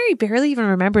Rosemary barely even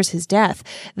remembers his death.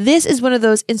 This is one of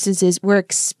those instances where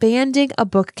expanding a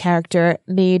book character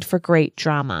made for great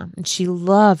drama. And she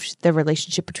loved the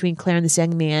relationship between Claire and this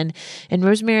young man, and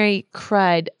Rosemary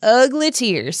cried ugly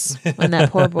tears when that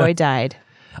poor boy died.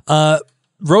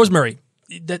 Rosemary.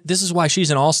 This is why she's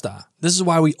an all-star. This is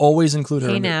why we always include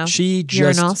her. Hey now, you're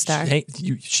an all-star.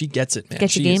 She gets it, man.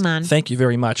 Get your game on. Thank you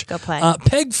very much. Go play.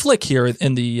 Peg Flick here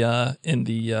in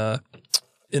the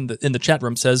chat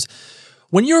room says,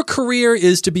 when your career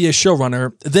is to be a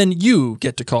showrunner, then you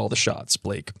get to call the shots,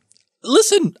 Blake.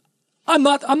 Listen, I'm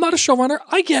not a showrunner.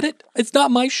 I get it. It's not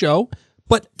my show,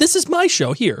 but this is my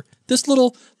show here. This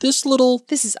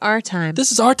is our time.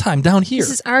 This is our time down here. This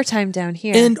is our time down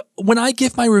here. And when I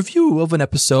give my review of an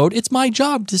episode, it's my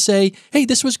job to say, hey,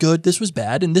 this was good, this was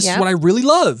bad, and this is what I really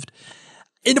loved.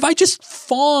 And if I just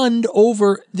fawned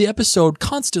over the episode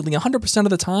constantly 100% of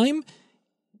the time,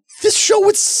 this show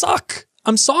would suck.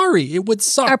 I'm sorry. It would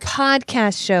suck. Our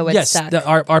podcast show would suck. Yes,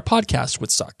 our podcast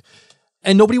would suck.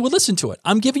 And nobody would listen to it.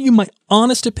 I'm giving you my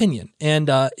honest opinion, and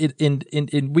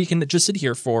we can just sit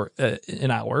here for an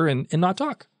hour and not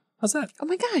talk. How's that? Oh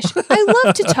my gosh, I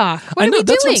love to talk. What are we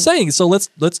that's doing? what I'm saying. So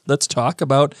let's talk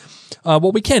about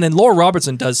what we can. And Laura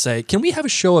Robertson does say, "Can we have a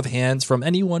show of hands from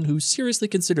anyone who seriously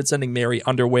considered sending Mary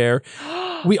underwear?"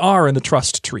 We are in the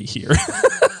trust tree here.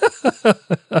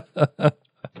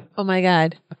 Oh my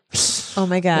God. Oh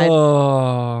my God.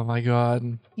 Oh my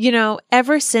God. You know,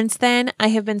 ever since then, I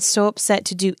have been so upset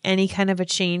to do any kind of a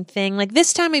chain thing. Like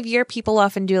this time of year, people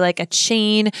often do like a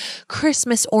chain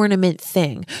Christmas ornament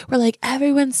thing where like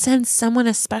everyone sends someone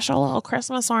a special little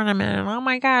Christmas ornament. And oh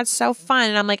my God, so fun.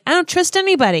 And I'm like, I don't trust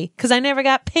anybody because I never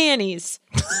got panties.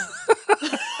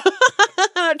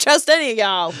 I don't trust any of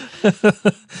y'all.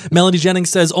 Melanie Jennings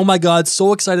says, oh my God,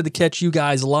 so excited to catch you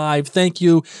guys live. Thank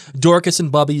you. Dorcas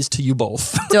and Bubbies to you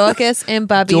both. Dorcas and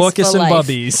Bubbies Dorcas for and life.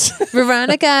 Bubbies.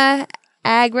 Veronica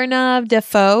Agranov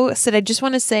Defoe said, I just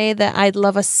want to say that I'd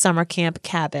love a summer camp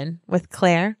cabin with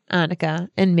Claire, Annika,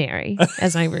 and Mary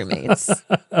as my roommates.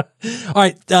 All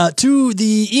right, to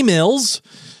the emails.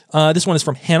 This one is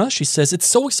from Hannah. She says, it's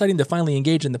so exciting to finally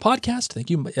engage in the podcast.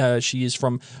 Thank you. She is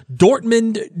from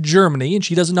Dortmund, Germany, and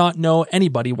she does not know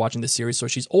anybody watching this series, so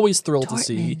she's always thrilled to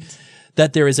see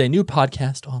that there is a new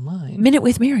podcast online. Minute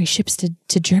with Mary ships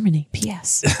to Germany.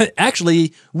 P.S.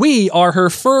 Actually, we are her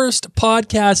first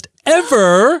podcast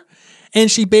ever,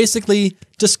 and she basically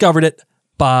discovered it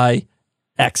by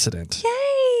accident.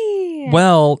 Yay!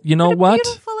 Well, you know what?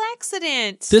 Beautiful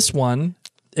accident. This one,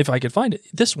 if I could find it,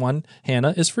 this one,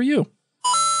 Hannah, is for you.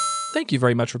 Thank you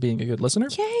very much for being a good listener.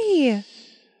 Yay!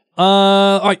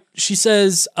 All right, she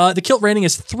says, the Kilt rating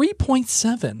is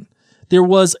 3.7. There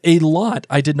was a lot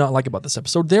I did not like about this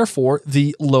episode, therefore,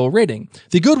 the low rating.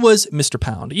 The good was Mr.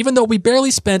 Pound. Even though we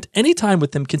barely spent any time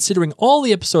with him considering all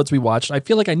the episodes we watched, I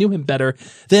feel like I knew him better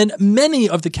than many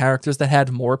of the characters that had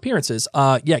more appearances.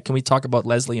 Can we talk about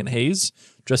Leslie and Hayes?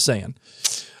 Just saying.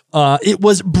 It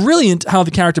was brilliant how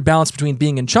the character balanced between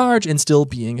being in charge and still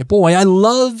being a boy. I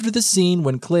loved the scene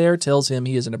when Claire tells him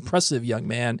he is an impressive young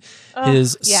man.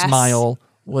 His smile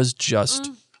was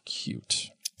just cute.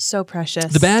 So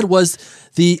precious. The bad was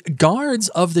the guards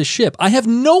of the ship. I have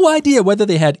no idea whether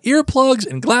they had earplugs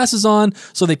and glasses on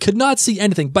so they could not see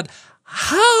anything, but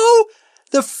how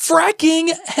the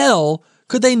fracking hell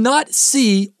could they not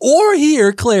see or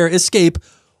hear Claire escape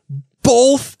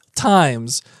both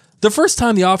times? The first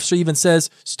time the officer even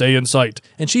says, stay in sight.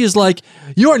 And she is like,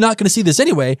 you are not going to see this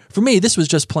anyway. For me, this was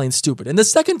just plain stupid. And the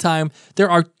second time,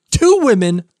 there are two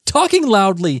women talking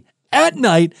loudly at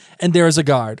night, and there is a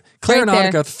guard. Claire and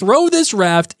Annika throw this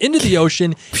raft into the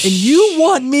ocean, and you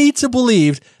want me to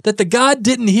believe that the god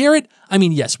didn't hear it? I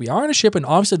mean, yes, we are on a ship, and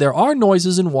obviously there are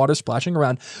noises and water splashing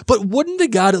around, but wouldn't the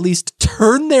god at least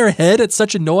turn their head at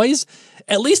such a noise?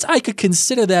 At least I could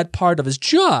consider that part of his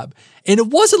job. And it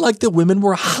wasn't like the women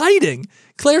were hiding.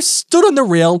 Claire stood on the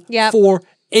rail for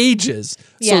ages.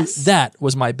 Yes. So that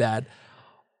was my bad.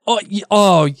 Bam!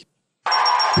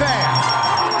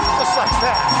 Just like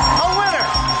that. A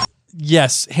winner!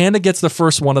 Yes, Hannah gets the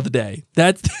first one of the day.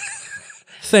 That,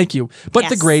 thank you. But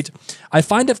the great, I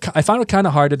found it kind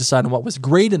of hard to decide on what was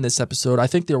great in this episode. I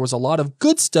think there was a lot of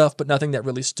good stuff, but nothing that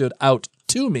really stood out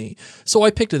to me. So I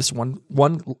picked this one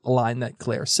line that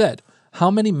Claire said.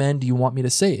 How many men do you want me to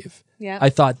save? Yeah. I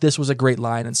thought this was a great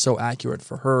line and so accurate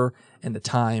for her and the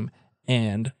time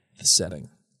and the setting.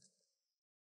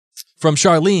 From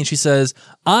Charlene, she says,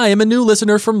 I am a new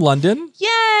listener from London.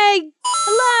 Yay!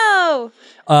 Hello!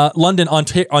 London,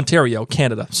 Ontario,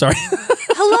 Canada. Sorry.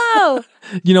 Hello!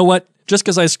 You know what? Just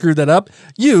because I screwed that up,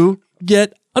 you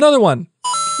get another one.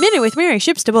 Minute with Mary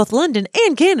ships to both London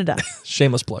and Canada.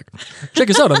 Shameless plug. Check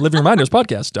us out on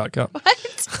livingreminderspodcast.com.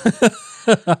 What?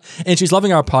 And she's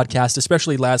loving our podcast,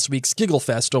 especially last week's Giggle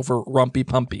Fest over Rumpy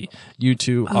Pumpy. You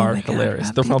two are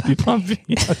hilarious. The Rumpy Pumpy.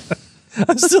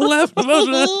 I'm still laughing about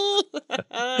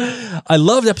that. I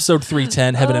loved episode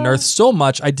 310, Heaven and Earth, so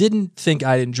much. I didn't think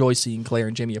I'd enjoy seeing Claire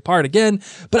and Jamie apart again,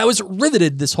 but I was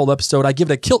riveted this whole episode. I give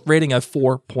it a Kilt rating of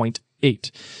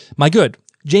 4.8. My good,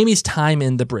 Jamie's time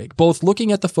in the brig, both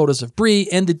looking at the photos of Bree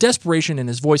and the desperation in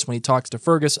his voice when he talks to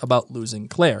Fergus about losing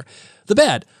Claire. The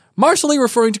bad, Marcelly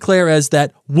referring to Claire as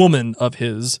that woman of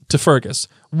his to Fergus.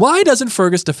 Why doesn't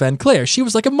Fergus defend Claire? She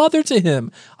was like a mother to him.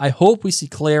 I hope we see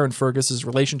Claire and Fergus's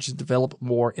relationship develop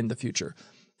more in the future.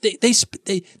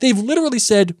 They've literally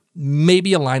said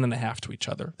maybe a line and a half to each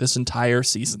other this entire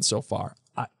season so far.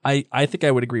 I think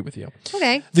I would agree with you.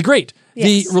 Okay. The great.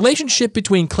 Yes. The relationship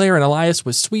between Claire and Elias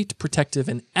was sweet, protective,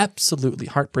 and absolutely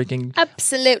heartbreaking.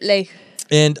 Absolutely.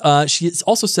 And she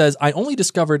also says, I only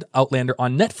discovered Outlander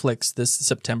on Netflix this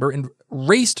September and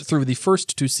raced through the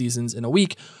first two seasons in a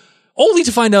week, only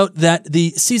to find out that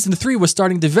the season 3 was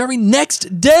starting the very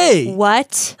next day.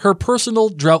 What? Her personal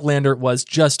Droughtlander was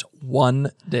just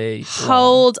 1 day long.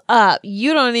 Hold up.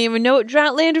 You don't even know what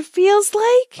Droughtlander feels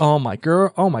like? Oh my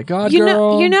girl. Oh my God, You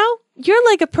girl. know, you're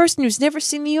like a person who's never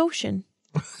seen the ocean.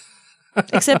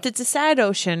 Except it's a sad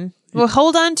ocean. Well,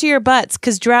 hold on to your butts,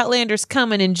 because Droughtlander's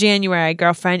coming in January,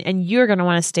 girlfriend, and you're going to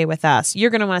want to stay with us. You're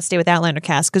going to want to stay with Outlander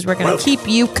Cast, because we're going to keep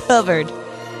you covered.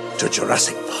 To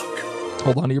Jurassic Park.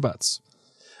 Hold on to your butts.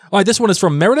 All right, this one is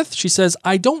from Meredith. She says,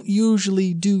 I don't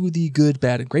usually do the good,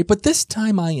 bad, and great, but this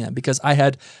time I am because I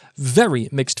had very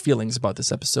mixed feelings about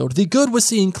this episode. The good was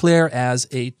seeing Claire as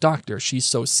a doctor. She's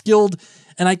so skilled,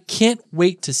 and I can't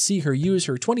wait to see her use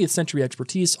her 20th century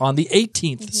expertise on the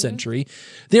 18th century.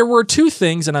 There were two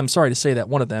things, and I'm sorry to say that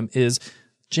one of them is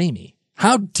Jamie.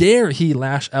 How dare he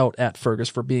lash out at Fergus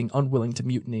for being unwilling to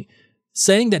mutiny?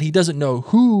 Saying that he doesn't know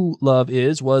who love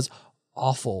is was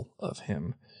awful of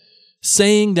him.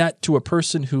 Saying that to a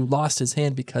person who lost his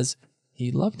hand because he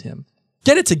loved him.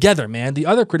 Get it together, man. The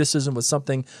other criticism was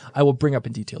something I will bring up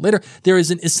in detail later. There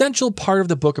is an essential part of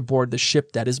the book aboard the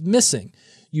ship that is missing.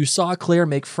 You saw Claire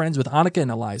make friends with Annika and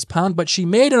Elias Pound, but she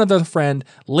made another friend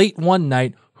late one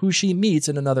night who she meets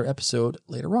in another episode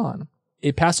later on.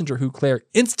 A passenger who Claire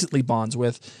instantly bonds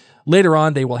with. Later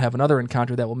on, they will have another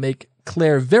encounter that will make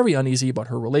Claire very uneasy about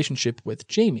her relationship with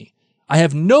Jamie. I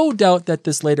have no doubt that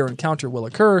this later encounter will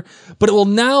occur, but it will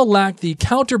now lack the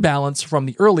counterbalance from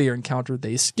the earlier encounter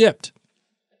they skipped.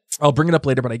 I'll bring it up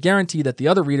later, but I guarantee that the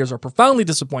other readers are profoundly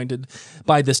disappointed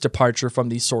by this departure from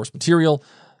the source material.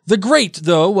 The great,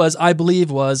 though, I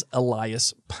believe, was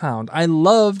Elias Pound. I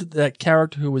loved that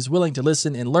character who was willing to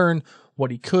listen and learn what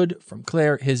he could from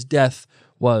Claire. His death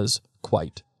was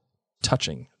quite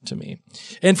touching to me.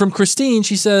 And from Christine,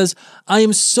 she says, I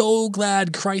am so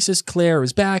glad Crisis Claire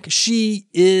is back. She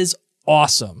is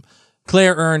awesome.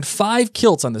 Claire earned 5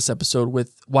 kilts on this episode,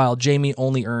 while Jamie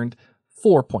only earned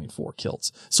 4.4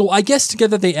 kilts. So I guess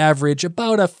together they average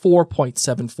about a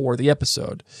 4.74 the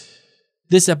episode.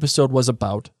 This episode was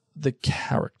about the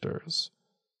characters.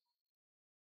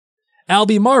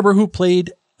 Albie Marber, who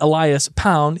played Elias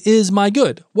Pound, is my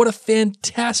good. What a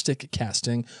fantastic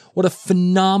casting. What a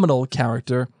phenomenal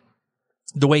character.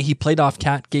 The way he played off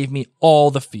Kat gave me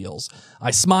all the feels. I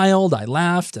smiled, I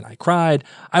laughed, and I cried.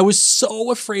 I was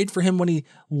so afraid for him when he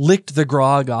licked the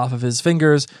grog off of his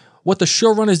fingers. What the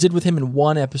showrunners did with him in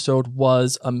one episode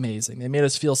was amazing. They made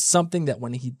us feel something that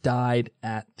when he died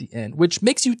at the end, which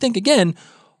makes you think again,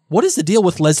 what is the deal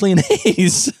with Leslie and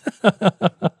Hayes?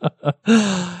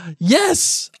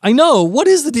 Yes, I know. What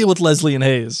is the deal with Leslie and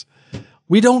Hayes?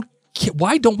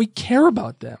 Why don't we care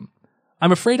about them?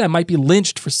 I'm afraid I might be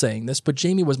lynched for saying this, but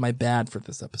Jamie was my bad for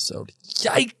this episode.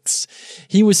 Yikes.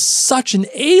 He was such an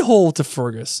a-hole to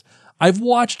Fergus. I've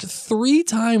watched 3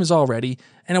 times already,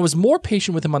 and I was more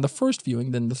patient with him on the first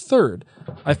viewing than the third.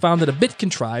 I found it a bit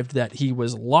contrived that he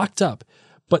was locked up,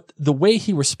 but the way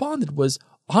he responded was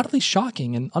oddly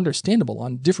shocking and understandable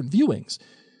on different viewings.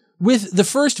 With the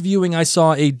first viewing, I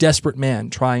saw a desperate man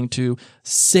trying to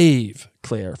save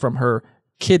Claire from her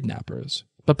kidnappers.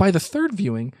 But by the third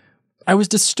viewing, I was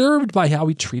disturbed by how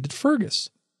he treated Fergus.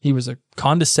 He was a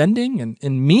condescending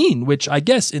and mean, which I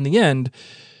guess in the end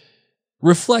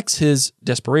reflects his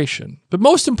desperation. But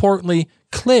most importantly,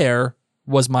 Claire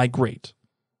was my great.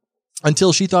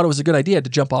 Until she thought it was a good idea to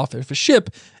jump off of a ship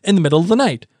in the middle of the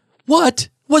night. What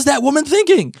was that woman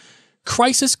thinking?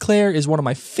 Crisis Claire is one of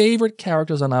my favorite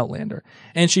characters on Outlander,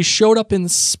 and she showed up in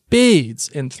spades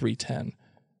in 310.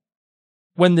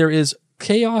 When there is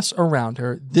chaos around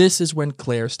her, this is when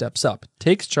Claire steps up,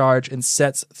 takes charge, and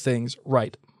sets things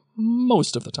right,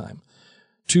 most of the time.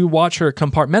 To watch her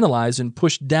compartmentalize and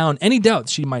push down any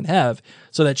doubts she might have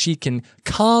so that she can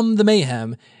calm the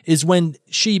mayhem is when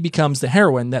she becomes the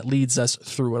heroine that leads us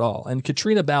through it all. And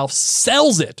Katrina Balfe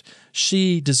sells it.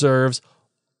 She deserves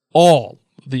all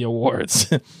the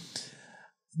awards.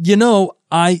 You know,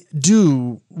 I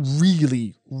do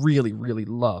really, really, really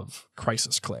love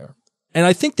Crisis Claire. And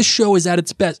I think the show is at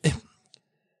its best.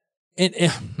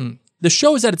 The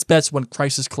show is at its best when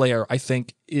Crisis Claire, I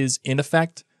think, is in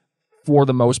effect for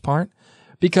the most part,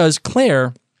 because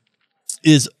Claire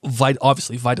is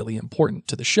obviously vitally important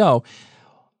to the show,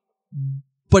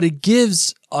 but it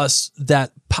gives us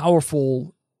that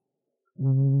powerful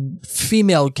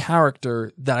female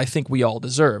character that I think we all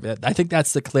deserve. I think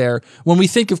that's the Claire. When we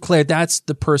think of Claire, that's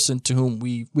the person to whom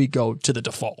we go to the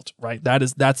default, right?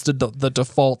 That's the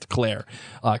default Claire,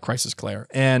 Crisis Claire,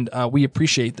 and we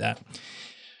appreciate that.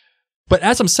 But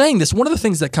as I'm saying this, one of the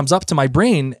things that comes up to my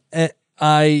brain,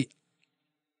 I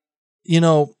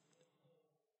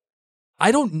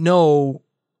don't know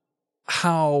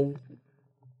how.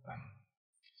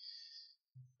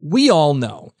 We all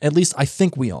know, at least I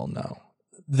think we all know,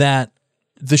 that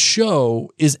the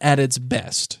show is at its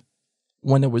best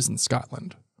when it was in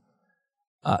Scotland.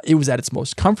 It was at its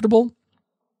most comfortable.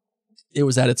 It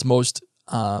was at its most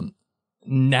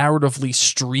narratively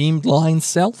streamlined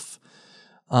self.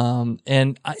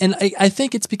 And I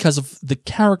think it's because of the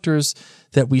characters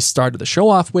that we started the show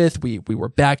off with. We were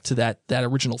back to that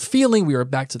original feeling. We were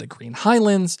back to the Green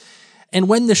Highlands. And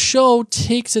when the show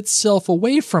takes itself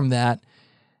away from that,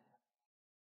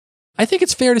 I think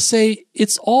it's fair to say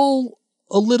it's all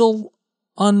a little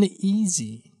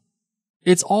uneasy.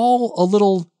 It's all a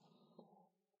little...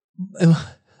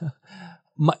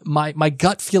 My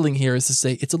gut feeling here is to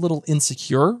say it's a little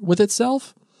insecure with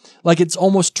itself. Like it's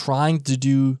almost trying to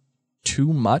do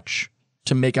too much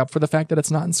to make up for the fact that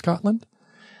it's not in Scotland.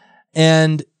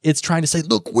 And it's trying to say,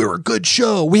 look, we're a good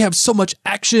show. We have so much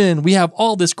action. We have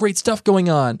all this great stuff going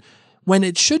on. When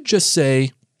it should just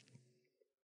say,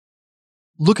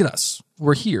 look at us.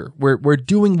 We're here. We're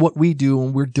doing what we do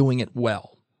and we're doing it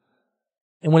well.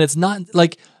 And when it's not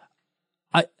like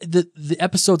the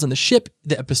episodes on the ship,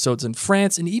 the episodes in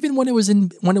France, and even when it was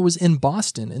in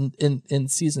Boston in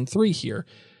season 3 here,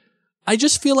 I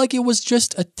just feel like it was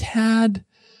just a tad.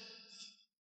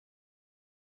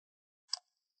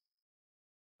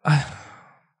 I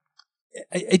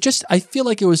feel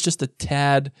like it was just a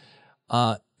tad,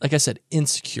 like I said,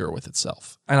 insecure with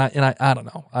itself, and I don't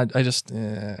know. I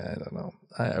don't know.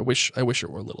 I wish it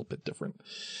were a little bit different.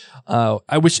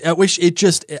 I wish it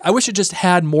just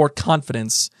had more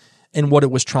confidence in what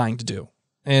it was trying to do,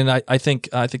 and I think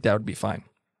that would be fine.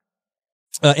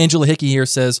 Angela Hickey here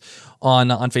says on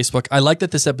Facebook, I like that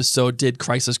this episode did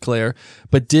Crisis Claire,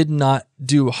 but did not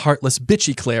do heartless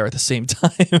bitchy Claire at the same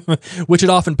time, which it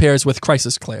often pairs with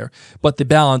Crisis Claire, but the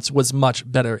balance was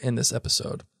much better in this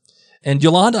episode. And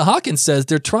Yolanda Hawkins says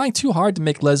they're trying too hard to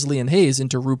make Leslie and Hayes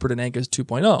into Rupert and Angus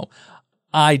 2.0.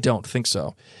 I don't think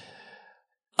so.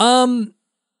 You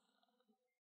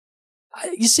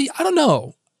see, I don't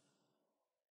know.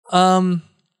 I'm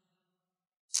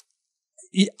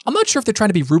not sure if they're trying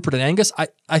to be Rupert and Angus.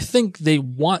 I think they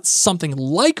want something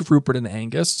like Rupert and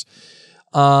Angus.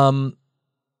 But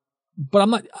I'm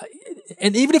not...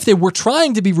 And even if they were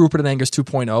trying to be Rupert and Angus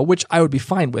 2.0, which I would be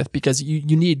fine with, because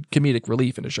you need comedic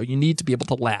relief in a show. You need to be able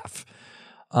to laugh.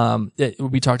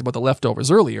 We talked about The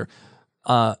Leftovers earlier.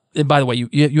 And by the way,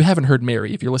 you haven't heard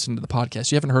Mary. If you're listening to the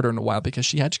podcast, you haven't heard her in a while because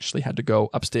she actually had to go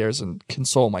upstairs and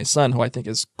console my son, who I think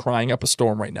is crying up a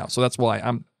storm right now. So that's why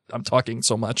I'm talking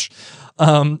so much.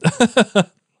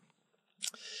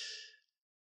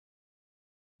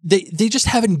 They just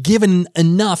haven't given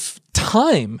enough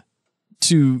time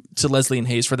to Leslie and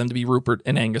Hayes for them to be Rupert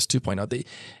and Angus 2.0.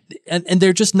 And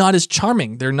they're just not as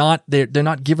charming. They're not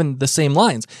given the same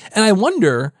lines. And I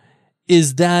wonder,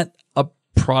 is that a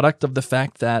product of the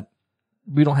fact that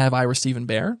we don't have Ira Stephen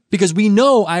Bear? Because we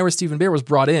know Ira Stephen Bear was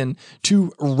brought in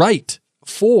to write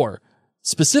for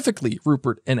specifically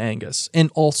Rupert and Angus, and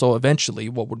also eventually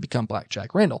what would become Black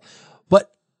Jack Randall.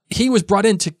 But he was brought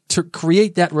in to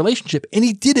create that relationship, and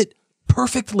he did it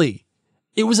perfectly.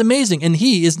 It was amazing, and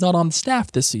he is not on the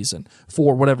staff this season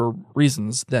for whatever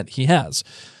reasons that he has.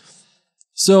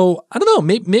 So I don't know.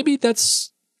 Maybe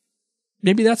that's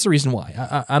the reason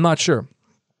why. I'm not sure.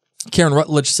 Karen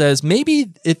Rutledge says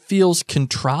maybe it feels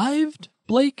contrived,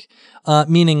 Blake,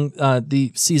 meaning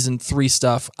the season 3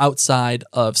 stuff outside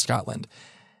of Scotland.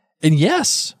 And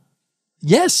yes,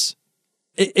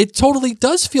 it totally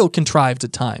does feel contrived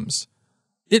at times.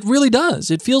 It really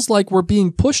does. It feels like we're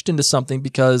being pushed into something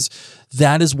because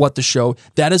that is what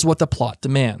the plot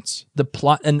demands. The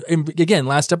plot, and again,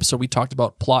 last episode we talked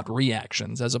about plot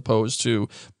reactions as opposed to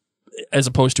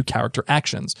character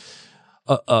actions.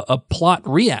 A plot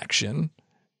reaction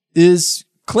is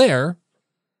Claire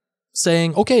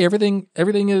saying, okay, everything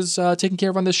is taken care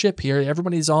of on this ship here.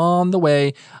 Everybody's on the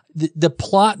way. The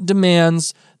plot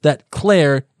demands that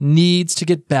Claire needs to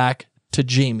get back to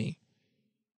Jamie.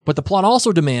 But the plot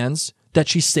also demands that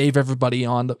she save everybody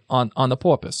on the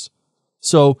porpoise.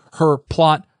 So her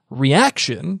plot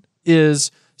reaction is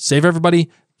save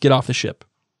everybody, get off the ship.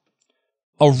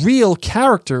 A real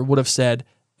character would have said,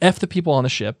 F the people on the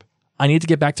ship. I need to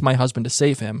get back to my husband to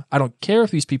save him. I don't care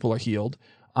if these people are healed.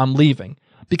 I'm leaving.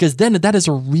 Because then that is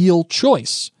a real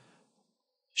choice.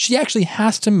 She actually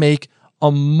has to make a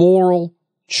moral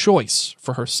choice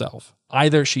for herself.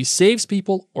 Either she saves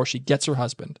people or she gets her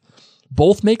husband.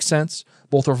 Both make sense.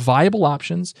 Both are viable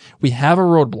options. We have a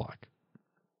roadblock.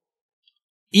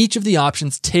 Each of the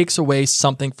options takes away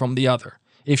something from the other.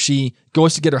 If she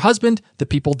goes to get her husband, the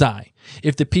people die.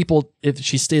 If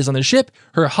she stays on the ship,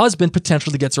 her husband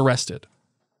potentially gets arrested.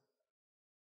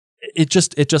 It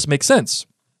just makes sense.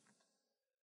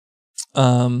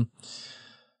 I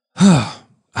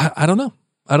don't know.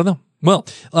 Well,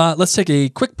 let's take a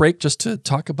quick break just to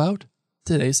talk about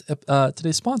today's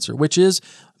sponsor, which is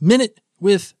Minute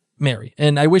with Mary.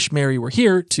 And I wish Mary were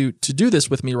here to do this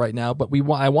with me right now, but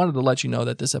I wanted to let you know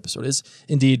that this episode is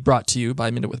indeed brought to you by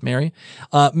Minute with Mary.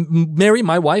 Mary,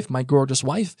 my wife, my gorgeous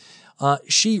wife,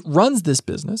 she runs this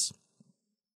business.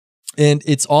 And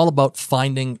it's all about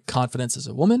finding confidence as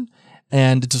a woman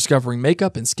and discovering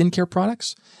makeup and skincare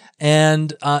products.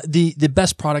 And the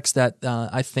best products that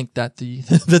I think that the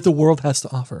that the world has to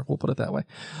offer. We'll put it that way.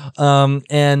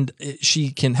 And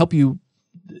she can help you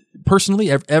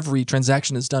personally. Every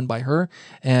transaction is done by her.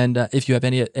 And if you have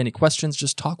any questions,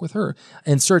 just talk with her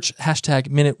and search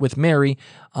 #MinuteWithMary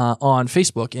on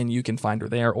Facebook, and you can find her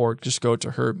there. Or just go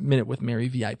to her Minute with Mary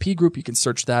VIP group. You can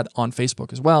search that on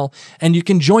Facebook as well, and you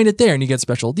can join it there, and you get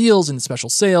special deals and special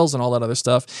sales and all that other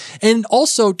stuff. And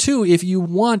also, too, if you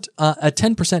want a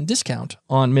 10% discount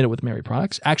on Minute with Mary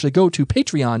products, actually go to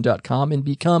patreon.com and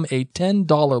become a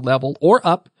 $10 level or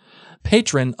up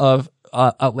patron of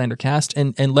Outlander Cast,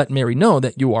 and let Mary know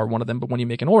that you are one of them, but when you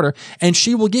make an order, and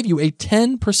she will give you a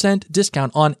 10%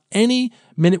 discount on any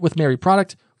Minute with Mary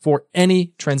product for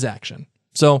any transaction.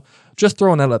 So just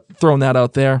throwing that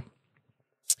out there.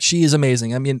 She is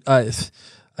amazing. I mean,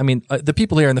 the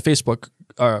people here in the Facebook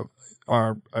are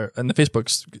in the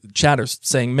Facebook chatters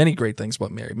saying many great things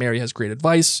about Mary. Mary has great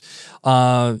advice.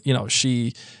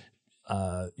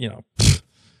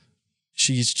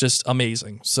 She's just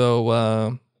amazing.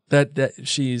 So that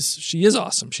she is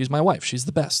awesome. She's my wife. She's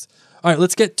the best. All right,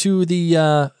 let's get to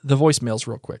the voicemails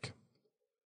real quick.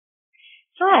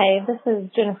 Hi, this is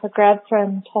Jennifer Greb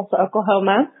from Tulsa,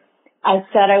 Oklahoma. I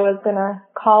said I was going to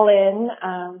call in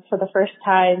for the first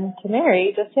time to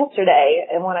Mary just yesterday,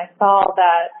 and when I saw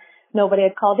that nobody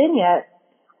had called in yet,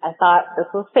 I thought this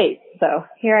was fate. So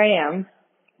here I am,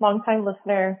 long-time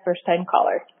listener, first-time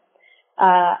caller.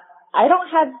 I don't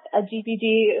have a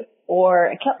GPG or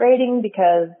account rating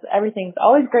because everything's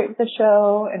always great with the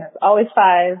show and it's always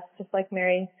 5, just like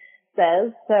Mary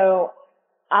says. So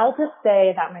I'll just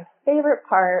say that my favorite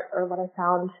part, or what I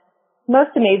found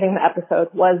most amazing in the episode,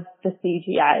 was the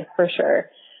CGI for sure.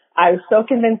 I was so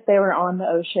convinced they were on the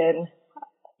ocean.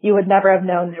 You would never have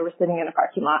known they were sitting in a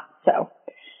parking lot. So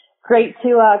great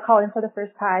to call in for the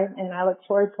first time, and I look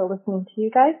forward to listening to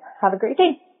you guys. Have a great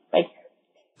day. Bye.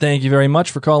 Thank you very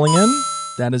much for calling in.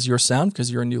 That is your sound because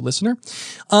you're a new listener.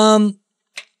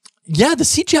 Yeah, the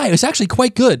CGI is actually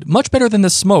quite good. Much better than the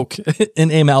smoke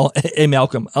in A.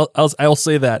 Malcolm. I'll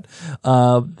say that.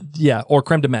 Yeah, or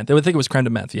creme de menthe. I would think it was creme de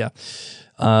menthe, yeah.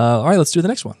 All right, let's do the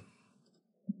next one.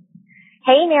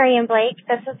 Hey, Mary and Blake.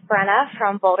 This is Brenna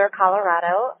from Boulder,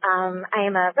 Colorado. I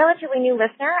am a relatively new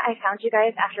listener. I found you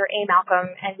guys after A.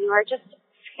 Malcolm, and you are just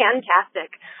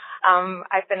fantastic.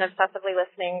 I've been obsessively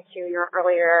listening to your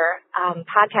earlier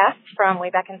podcasts from way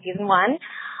back in season 1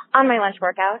 on my lunch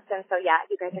workouts, and so yeah,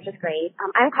 you guys are just great.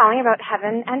 I'm calling about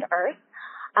Heaven and Earth.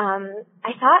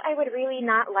 I thought I would really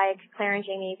not like Claire and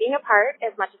Jamie being apart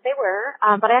as much as they were,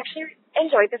 but I actually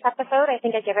enjoyed this episode. I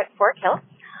think I give it 4 kills.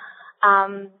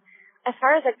 As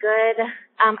far as a good,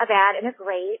 a bad, and a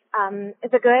great,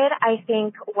 the good, I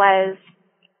think, was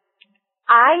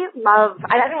I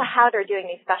don't know how they're doing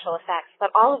these special effects,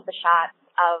 but all of the shots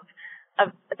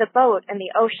of the boat and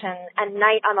the ocean and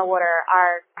night on the water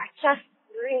are just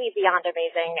really beyond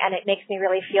amazing, and it makes me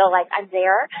really feel like I'm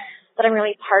there, that I'm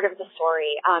really part of the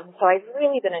story. So I've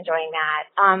really been enjoying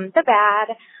that. The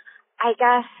bad, I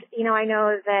guess, I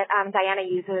know that Diana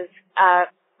uses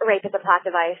rape as a plot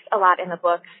device a lot in the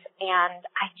books, and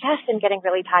I just am getting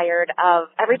really tired of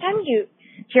every time you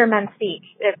hear men speak,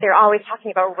 if they're always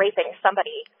talking about raping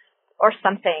somebody or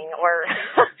something, or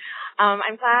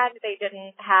I'm glad they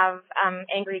didn't have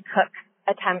Angry Cook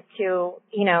attempt to,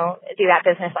 do that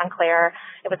business on Claire.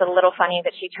 It was a little funny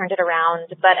that she turned it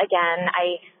around, but again,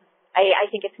 I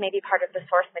think it's maybe part of the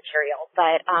source material,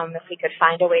 but if we could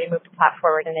find a way to move the plot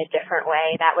forward in a different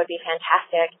way, that would be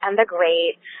fantastic. And the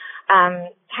great,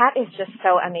 Kat is just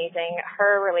so amazing.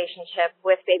 Her relationship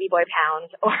with Baby Boy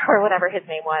Pound, or whatever his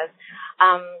name was,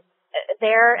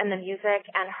 there, and the music,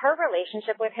 and her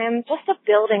relationship with him, just the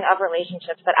building of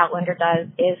relationships that Outlander does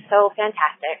is so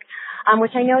fantastic,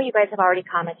 which I know you guys have already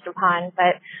commented upon,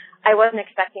 but I wasn't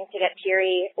expecting to get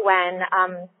teary when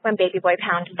Baby Boy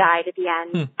Pound died at the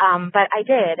end, but I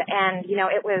did, and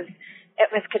it was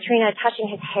Katrina touching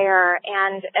his hair,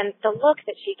 and the look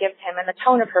that she gives him, and the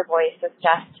tone of her voice is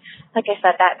just, like I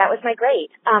said, that was my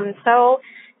great. So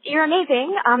you're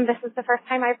amazing. This is the first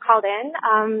time I've called in.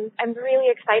 I'm really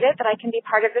excited that I can be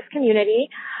part of this community,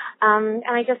 and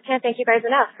I just can't thank you guys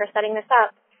enough for setting this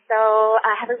up. So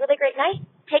have a really great night.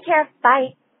 Take care.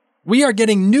 Bye. We are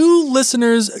getting new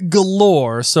listeners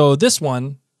galore, so this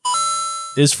one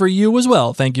is for you as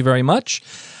well. Thank you very much.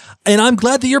 And I'm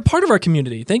glad that you're part of our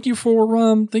community. Thank you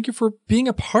for being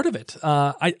a part of it.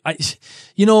 The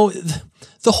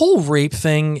whole rape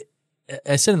thing,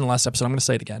 I said in the last episode, I'm going to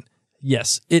say it again.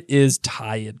 Yes, it is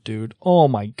tired, dude. Oh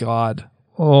my God.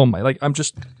 Oh my, I'm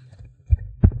just,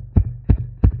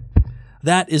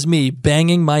 That is me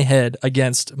banging my head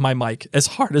against my mic as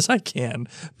hard as I can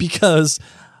because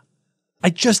I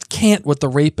just can't with the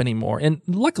rape anymore. And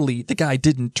luckily, the guy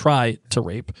didn't try to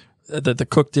rape. The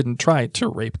cook didn't try to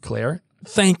rape Claire.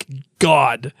 Thank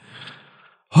God.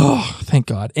 Oh, thank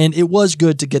God. And it was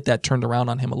good to get that turned around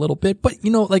on him a little bit. But,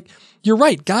 you're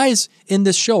right. Guys in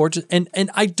this show are just, and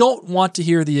I don't want to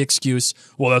hear the excuse,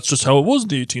 well, that's just how it was in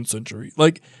the 18th century.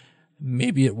 Like,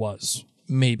 maybe it was.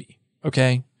 Maybe.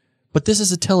 Okay? But this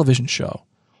is a television show.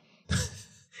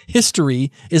 History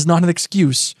is not an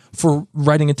excuse for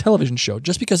writing a television show.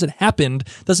 Just because it happened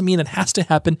doesn't mean it has to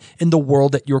happen in the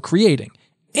world that you're creating.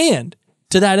 And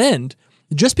to that end,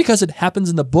 just because it happens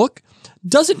in the book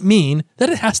doesn't mean that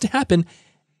it has to happen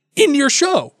in your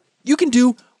show. You can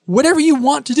do whatever you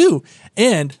want to do.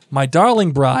 And my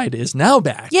darling bride is now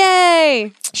back.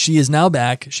 Yay! She is now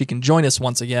back. She can join us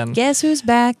once again. Guess who's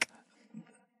back?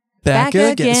 Back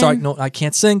again. Sorry, no, I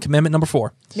can't sing. Commandment number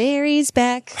 4. Mary's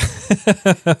back.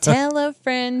 Tell a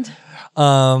friend.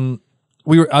 I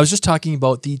was just talking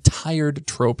about the tired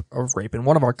trope of rape, and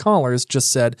one of our callers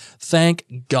just said,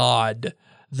 thank God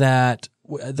that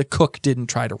the cook didn't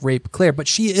try to rape Claire, but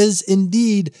she is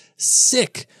indeed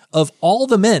sick of all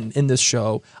the men in this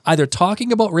show either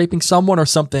talking about raping someone or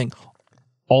something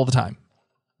all the time.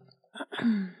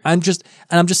 I'm just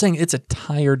saying it's a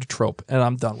tired trope, and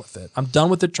I'm done with it. I'm done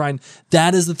with it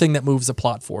that is the thing that moves the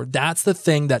plot forward. That's the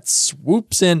thing that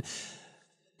swoops in.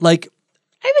 Like,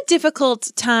 I have a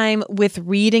difficult time with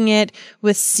reading it,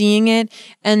 with seeing it,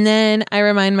 and then I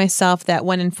remind myself that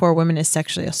 1 in 4 women is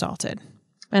sexually assaulted.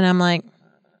 And I'm like,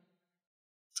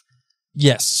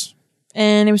 yes.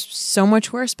 And it was so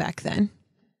much worse back then.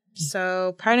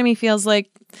 So part of me feels like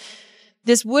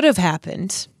this would have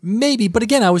happened. Maybe, but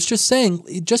again, I was just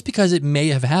saying, just because it may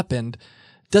have happened,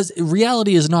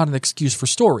 reality is not an excuse for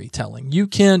storytelling. You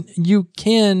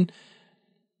can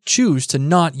choose to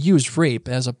not use rape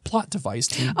as a plot device.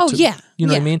 Yeah. You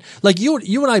know what I mean? Like you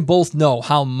and I both know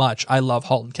how much I love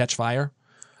 *Halt and Catch Fire*.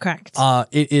 Correct.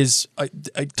 It is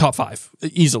a top 5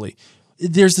 easily.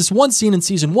 There's this one scene in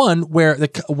season 1 where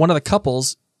one of the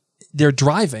couples, they're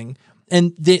driving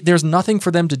and there's nothing for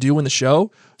them to do in the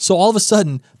show. So all of a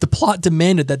sudden, the plot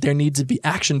demanded that there needs to be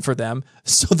action for them.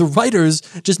 So the writers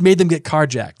just made them get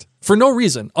carjacked for no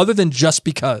reason other than just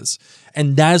because.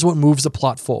 And that is what moves the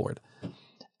plot forward.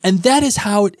 And that is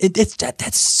how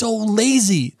that's so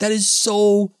lazy. That is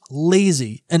so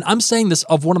lazy. And I'm saying this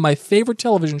of one of my favorite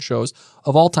television shows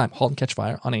of all time, *Halt and Catch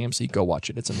Fire* on AMC. Go watch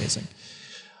it. It's amazing.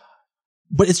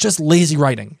 But it's just lazy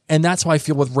writing. And that's how I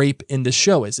feel with rape in this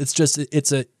show is.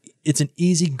 It's an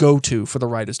easy go-to for the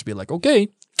writers to be like, okay,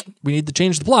 we need to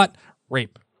change the plot.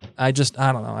 Rape. I don't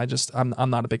know. I'm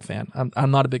not a big fan. I'm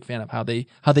not a big fan of how they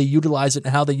utilize it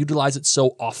and how they utilize it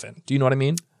so often. Do you know what I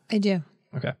mean? I do.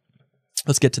 Okay.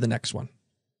 Let's get to the next one.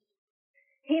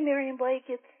 Hey, Mary and Blake,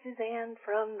 it's Suzanne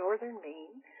from Northern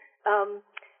Maine.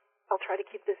 I'll try to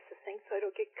keep this succinct so I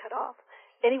don't get cut off.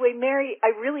 Anyway, Mary, I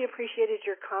really appreciated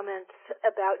your comments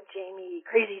about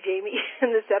Crazy Jamie in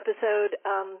this episode,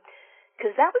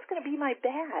 because that was going to be my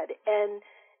bad. And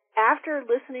after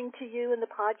listening to you in the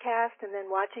podcast and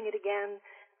then watching it again,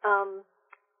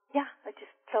 I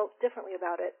just felt differently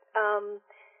about it.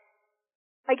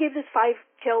 I gave this 5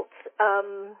 kilts.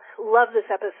 Love this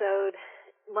episode.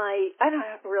 I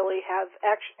don't really have,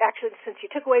 actually, since you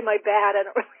took away my bad, I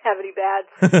don't really have any bads.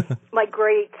 My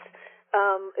greats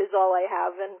is all I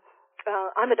have. And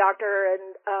I'm a doctor,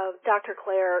 and Dr.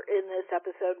 Claire in this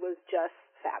episode was just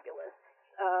fabulous,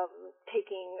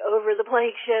 taking over the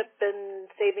plague ship and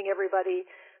saving everybody.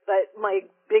 But my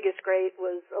biggest great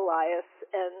was Elias.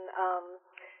 And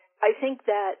I think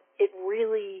that it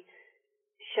really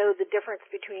showed the difference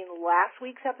between last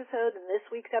week's episode and this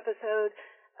week's episode,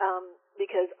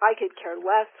 because I could care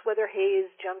less whether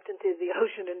Hayes jumped into the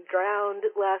ocean and drowned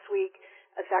last week.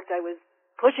 In fact, I was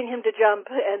pushing him to jump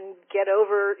and get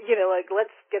over,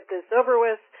 let's get this over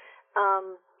with.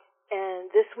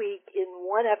 And this week, in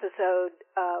one episode,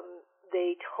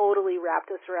 they totally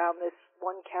wrapped us around this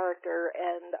one character,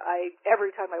 and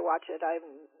every time I watch it, I'm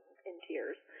in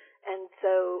tears. And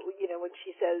so, when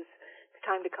she says,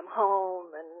 time to come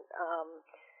home, and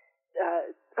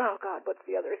what's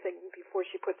the other thing before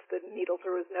she puts the needle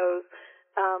through his nose?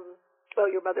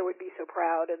 Your mother would be so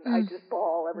proud, and I just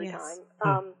bawl every time.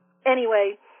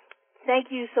 Anyway,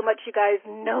 thank you so much, you guys.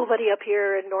 Nobody up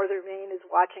here in Northern Maine is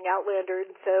watching Outlander,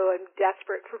 and so I'm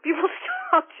desperate for people to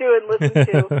talk to and listen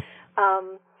to.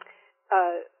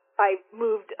 I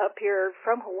moved up here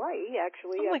from Hawaii,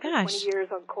 actually, after 20 years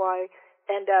on Kauai,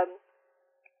 and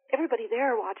everybody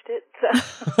there watched it, so.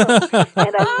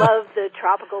 And I love the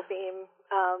tropical theme.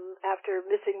 after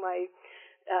missing my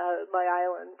my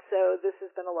island. So this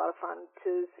has been a lot of fun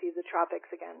to see the tropics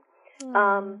again.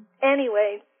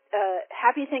 Anyway,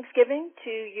 happy Thanksgiving to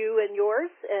you and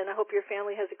yours, and I hope your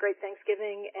family has a great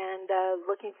Thanksgiving, and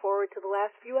looking forward to the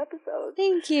last few episodes.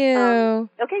 Thank you.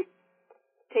 Okay.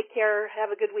 Take care.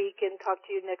 Have a good week, and talk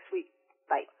to you next week.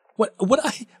 Bye. What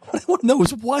I want to know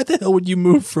is why the hell would you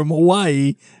move from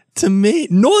Hawaii to Maine,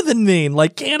 northern Maine,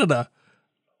 like Canada?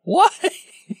 Why?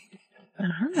 I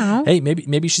don't know. Hey,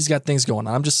 maybe she's got things going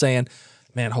on. I'm just saying,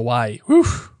 man, Hawaii. Whew.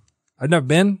 I've never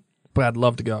been, but I'd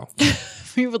love to go.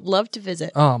 We would love to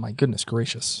visit. Oh my goodness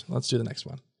gracious! Let's do the next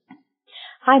one.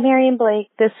 Hi, Mary and Blake.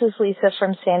 This is Lisa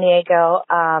from San Diego.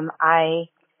 I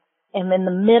am in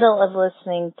the middle of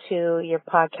listening to your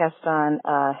podcast on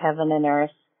Heaven and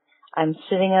Earth. I'm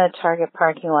sitting in a Target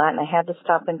parking lot, and I had to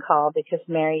stop and call because,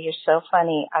 Mary, you're so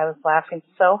funny. I was laughing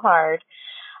so hard.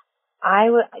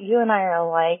 You and I are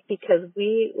alike because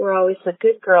we were always the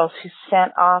good girls who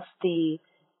sent off the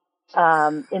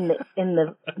in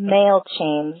the mail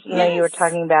chains. You know, you were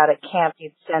talking about at camp,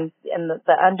 you'd send in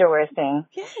the underwear thing.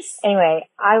 Yes. Anyway,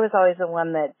 I was always the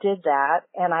one that did that,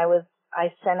 and I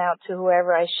sent out to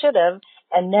whoever I should have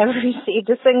and never received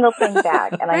a single thing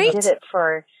back. And Right? I did it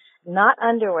for not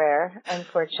underwear,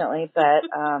 unfortunately, but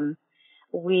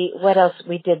what else?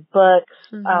 We did books.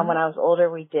 When I was older,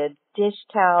 we did dish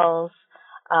towels,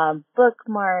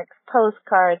 bookmarks,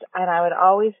 postcards, and I would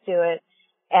always do it.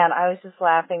 And I was just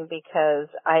laughing because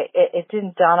it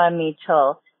didn't dawn on me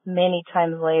till many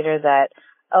times later that,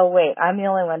 oh wait, I'm the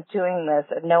only one doing this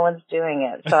and no one's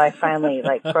doing it. So I finally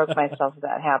broke myself of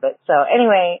that habit. So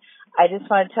anyway, I just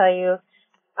want to tell you,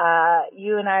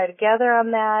 you and I are together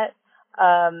on that.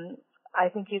 I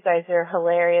think you guys are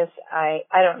hilarious. I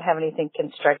don't have anything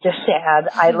constructive to add.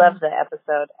 I love the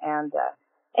episode. And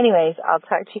anyways, I'll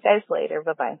talk to you guys later.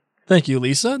 Bye-bye. Thank you,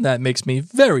 Lisa. That makes me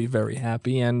very, very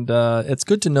happy. And it's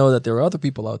good to know that there are other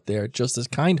people out there just as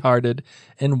kind-hearted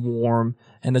and warm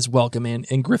and as welcoming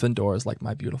in Gryffindors like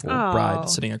my beautiful bride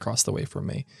sitting across the way from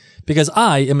me. Because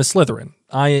I am a Slytherin.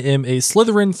 I am a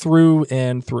Slytherin through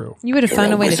and through. You would have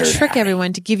found a way to trick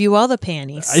everyone to give you all the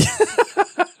panties.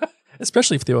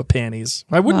 Especially if they were panties.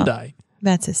 Why wouldn't I?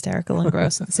 That's hysterical and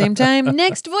gross at the same time.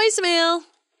 Next voicemail.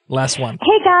 Last one.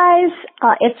 Hey guys,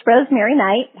 it's Rosemary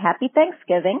Knight. Happy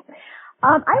Thanksgiving.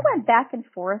 I went back and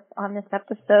forth on this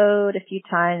episode a few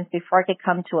times before I could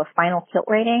come to a final tilt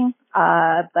rating,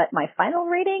 but my final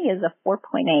rating is a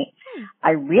 4.8. I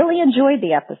really enjoyed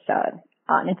the episode.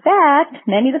 In fact,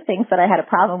 many of the things that I had a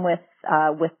problem with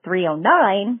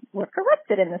 309 were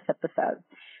corrected in this episode.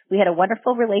 We had a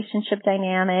wonderful relationship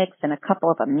dynamics and a couple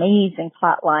of amazing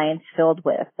plot lines filled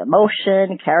with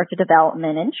emotion, character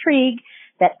development, intrigue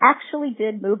that actually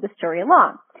did move the story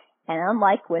along. And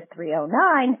unlike with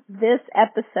 309, this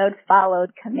episode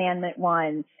followed Commandment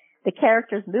 1. The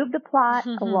characters moved the plot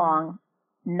along,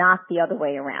 not the other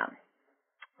way around.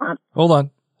 Hold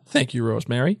on. Thank you,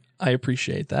 Rosemary. I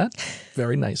appreciate that.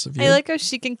 Very nice of you. I like how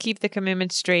she can keep the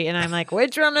commandment straight, and I'm like,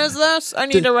 which one is this? I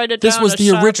need to write it this down. Was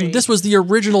the original. This was the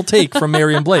original take from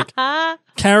Mary and Blake.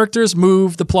 Characters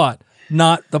move the plot,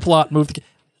 not the plot move the.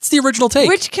 It's the original take.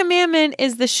 Which commandment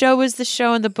is the show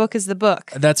and the book is the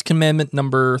book? That's commandment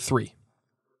number 3.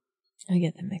 I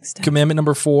get them mixed up. Commandment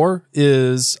number 4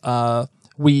 is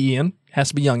wee Ian. Has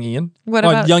to be young Ian. What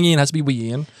about young Ian has to be wee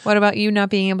Ian. What about you not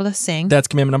being able to sing? That's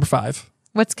commandment number 5.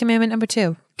 What's commandment number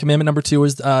 2? Commandment number 2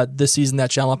 is this season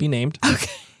that shall not be named.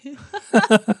 Okay.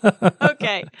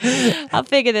 Okay. I'll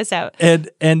figure this out. And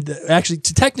actually,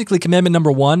 technically, commandment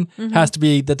number 1 has to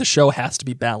be that the show has to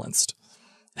be balanced.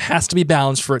 It has to be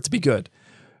balanced for it to be good.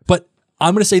 But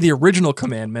I'm going to say the original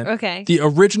commandment. Okay. The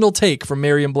original take from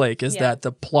Mary and Blake is that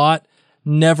the plot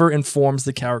never informs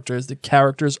the characters. The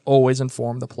characters always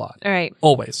inform the plot. All right.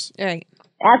 Always. All right.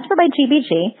 As for my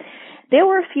GBG, there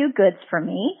were a few goods for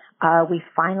me. We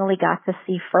finally got to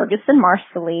see Fergus and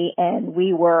Marcelly, and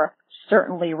we were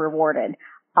certainly rewarded.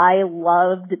 I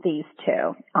loved these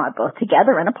two, both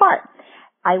together and apart.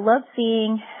 I loved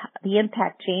seeing the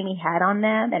impact Jamie had on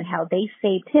them and how they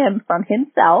saved him from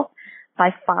himself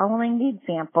by following the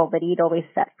example that he'd always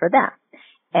set for them.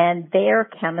 And their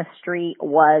chemistry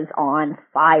was on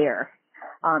fire.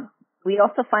 We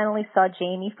also finally saw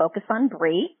Jamie focus on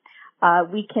Bree.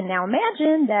 We can now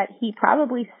imagine that he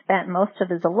probably spent most of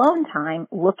his alone time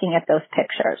looking at those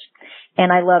pictures.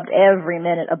 And I loved every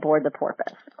minute aboard the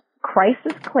Porpoise.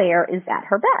 Crisis Claire is at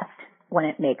her best, when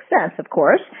it makes sense, of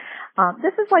course.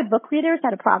 This is why book readers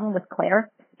had a problem with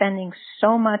Claire spending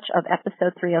so much of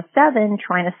episode 307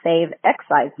 trying to save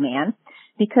Excise Man,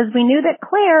 because we knew that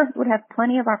Claire would have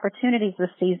plenty of opportunities this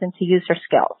season to use her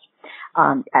skills.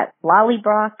 at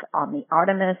Lollybrook, on the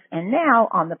Artemis, and now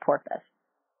on the Porpoise.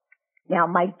 Now,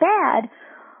 my bad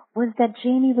was that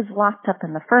Jamie was locked up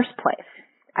in the first place.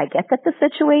 I get that the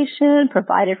situation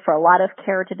provided for a lot of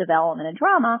character development and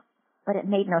drama, but it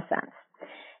made no sense.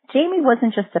 Jamie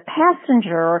wasn't just a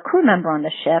passenger or a crew member on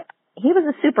the ship. He was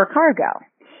a supercargo.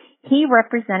 He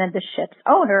represented the ship's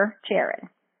owner, Jared.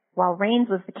 While Raines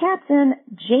was the captain,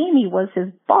 Jamie was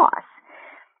his boss.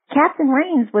 Captain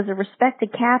Raines was a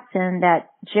respected captain that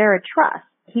Jared trusts.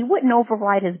 He wouldn't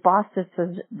override his boss's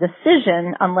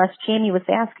decision unless Jamie was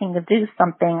asking to do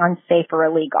something unsafe or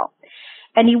illegal.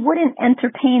 And he wouldn't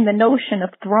entertain the notion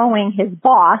of throwing his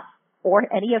boss or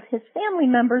any of his family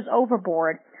members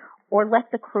overboard or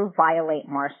let the crew violate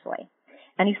Marsley.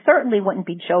 And he certainly wouldn't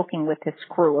be joking with his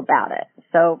crew about it.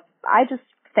 So I just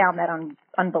found that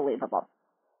unbelievable.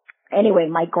 Anyway,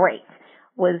 my great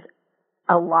was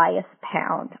Elias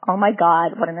Pound. Oh my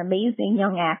God, what an amazing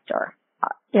young actor.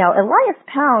 Elias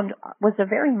Pound was a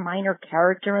very minor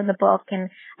character in the book, and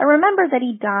I remember that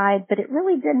he died, but it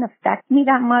really didn't affect me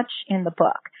that much in the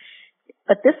book.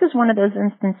 But this is one of those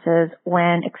instances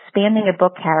when expanding a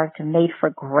book character made for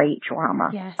great drama.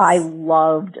 Yes. I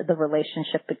loved the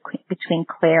relationship between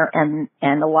Claire and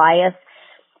Elias,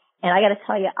 and I got to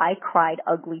tell you, I cried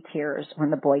ugly tears when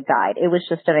the boy died. It was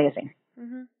just amazing.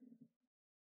 Mm-hmm.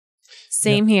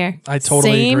 Same here. I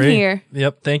totally Same agree. here.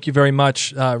 Yep. Thank you very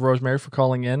much, Rosemary, for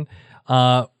calling in.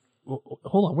 Hold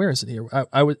on. Where is it here?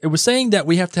 It was saying that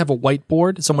we have to have a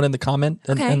whiteboard. Someone in the comment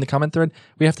in the comment thread,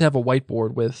 we have to have a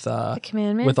whiteboard with the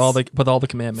commandments with all the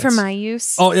commandments for my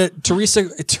use. Oh, Teresa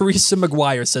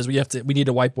McGuire says we need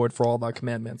a whiteboard for all the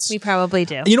commandments. We probably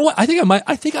do. You know what? I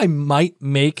think I might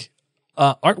make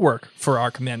artwork for our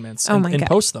commandments and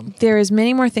post them. There is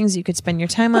many more things you could spend your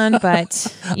time on,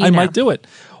 but I might do it.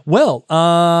 Well,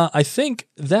 I think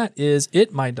that is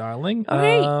it, my darling.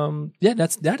 Okay. Yeah,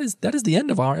 that is the end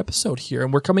of our episode here,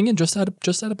 and we're coming in just at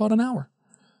about an hour.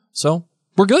 So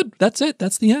we're good. That's it.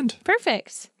 That's the end.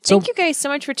 Perfect. Thank you guys so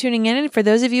much for tuning in. And for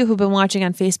those of you who've been watching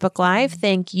on Facebook Live,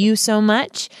 thank you so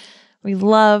much. We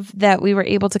love that we were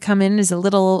able to come in as a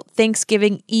little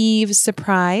Thanksgiving Eve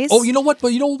surprise. Oh, you know what? But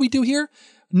you know what we do here?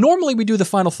 Normally we do the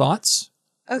final thoughts.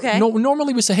 Okay.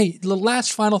 Normally we say, hey, the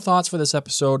last final thoughts for this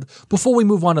episode before we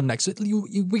move on to the next.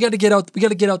 We got to get out. We got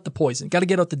to get out the poison. Got to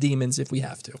get out the demons if we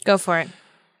have to. Go for it.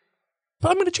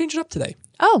 But I'm going to change it up today.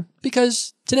 Oh,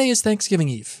 because today is Thanksgiving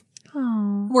Eve.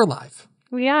 Oh, we're live.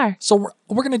 We are. So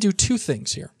we're going to do two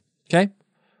things here. Okay.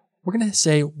 We're going to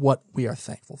say what we are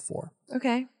thankful for.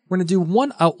 Okay. We're going to do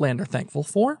one Outlander thankful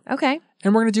for. Okay.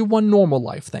 And we're going to do one normal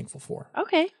life thankful for.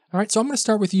 Okay. All right. So I'm going to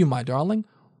start with you, my darling.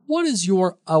 What is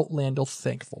your Outlander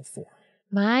thankful for?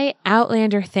 My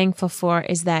Outlander thankful for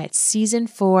is that season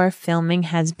 4 filming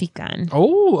has begun.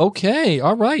 Oh, okay.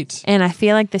 All right. And I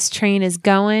feel like this train is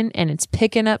going and it's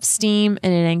picking up steam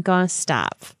and it ain't going to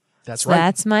stop. That's right.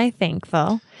 That's my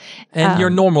thankful. And your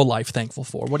normal life thankful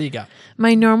for. What do you got?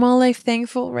 My normal life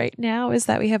thankful right now is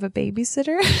that we have a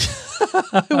babysitter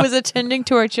who was attending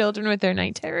to our children with their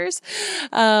night terrors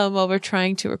while we're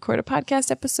trying to record a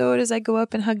podcast episode as I go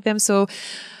up and hug them. So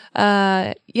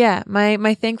my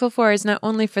thankful for is not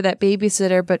only for that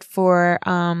babysitter, but for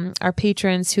our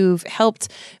patrons who've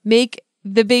helped make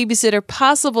the babysitter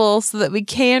possible so that we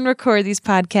can record these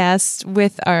podcasts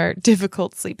with our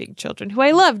difficult sleeping children, who I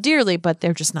love dearly, but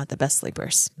they're just not the best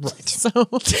sleepers. Right. So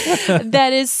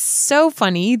that is so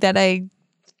funny that I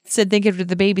said thank you to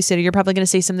the babysitter. You're probably going to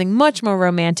say something much more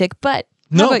romantic, but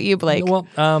how about you, Blake? Well,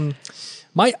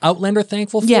 my Outlander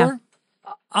thankful for,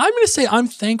 I'm going to say I'm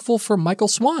thankful for Michael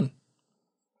Swan.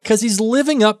 Because he's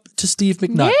living up to Steve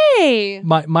McNutt. Yay!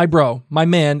 My bro, my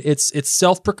man. It's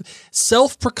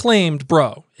self-proclaimed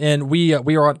bro.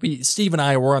 And Steve and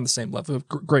I were on the same level.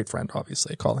 Great friend,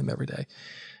 obviously. I call him every day.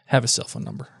 Have his cell phone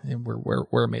number. And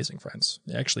we're amazing friends.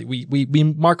 Actually, we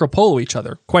Marco Polo each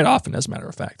other quite often, as a matter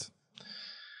of fact.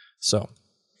 So.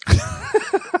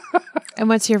 And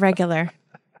what's your regular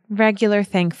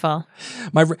thankful?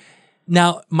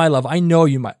 Now, my love, I know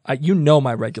you know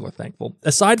my regular thankful.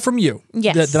 Aside from you,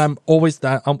 yes, that I'm always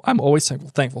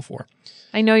thankful for.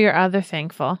 I know your other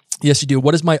thankful. Yes, you do.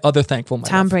 What is my other thankful?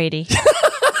 Tom Brady.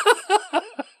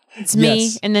 It's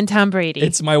me and then Tom Brady.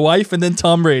 It's my wife and then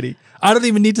Tom Brady. I don't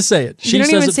even need to say it. She you don't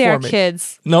says even it say for our me.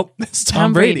 Kids. Nope, it's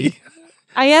Tom Brady.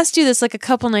 I asked you this like a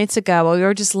couple nights ago while we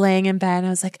were just laying in bed, and I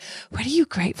was like, "What are you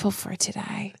grateful for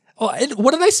today?" Oh,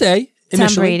 what did I say? Initially?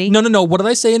 Tom Brady. No. What did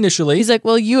I say initially? He's like,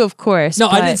 well, you, of course. No,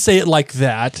 I didn't say it like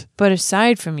that. But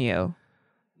aside from you.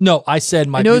 No, I said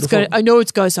my I know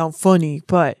it's going to sound funny,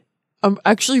 but I'm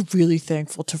actually really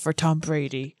thankful for Tom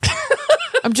Brady.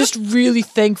 I'm just really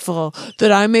thankful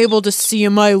that I'm able to see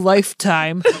in my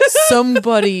lifetime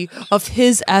somebody of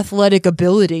his athletic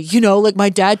ability. You know, like my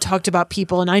dad talked about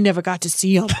people and I never got to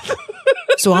see him.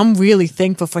 So I'm really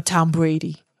thankful for Tom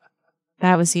Brady.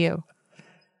 That was you.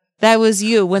 That was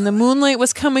you when the moonlight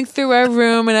was coming through our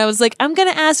room and I was like, I'm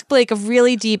going to ask Blake a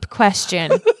really deep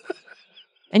question.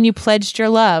 And you pledged your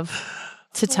love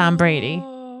to Tom Brady.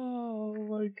 Oh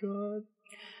my God.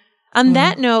 On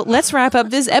that note, let's wrap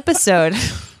up this episode.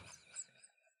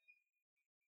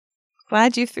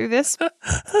 Glad you threw this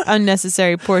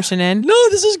unnecessary portion in. No,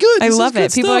 this is good. I This love is good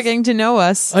it. People stuff. are getting to know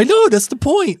us. I know, that's the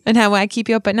point. And how I keep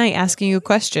you up at night asking you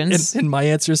questions. And my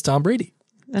answer is Tom Brady.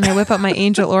 And I whip up my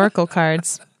angel oracle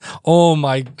cards. Oh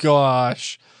my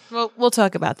gosh. Well, we'll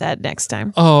talk about that next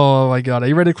time. Oh my God. Are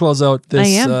you ready to close out this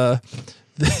I am.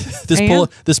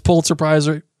 this Pulitzer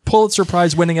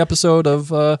Prize winning episode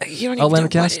of You don't even Outlander know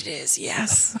Cast? what it is.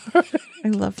 Yes. I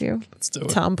love you. Let's do it.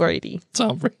 Tom Brady.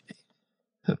 Tom Brady.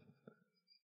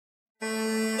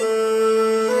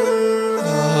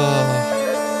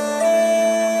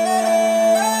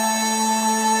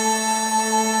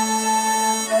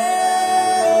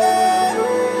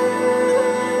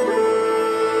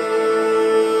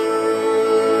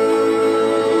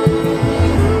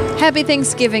 Happy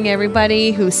Thanksgiving,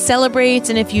 everybody who celebrates.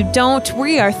 And if you don't,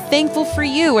 we are thankful for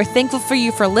you. We're thankful for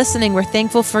you for listening. We're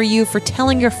thankful for you for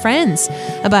telling your friends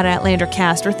about Outlander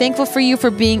Cast. We're thankful for you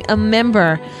for being a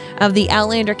member of the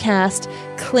Outlander Cast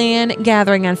clan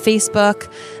gathering on Facebook.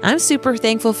 I'm super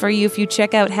thankful for you if you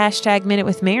check out hashtag Minute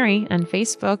with Mary on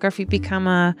Facebook, or if you become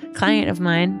a client of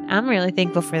mine. I'm really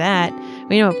thankful for that.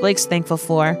 We know what Blake's thankful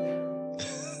for.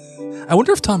 I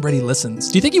wonder if Tom Brady listens.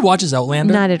 Do you think he watches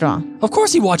Outlander? Not at all. Of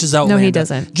course he watches Outlander. No, he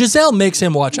doesn't. Giselle makes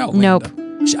him watch Outlander.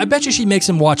 Nope. I bet you she makes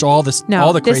him watch all the this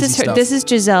crazy is her, stuff. This is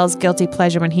Giselle's guilty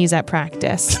pleasure when he's at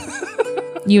practice.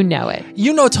 You know it.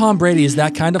 You know Tom Brady is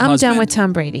that kind of husband. I'm done with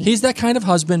Tom Brady. He's that kind of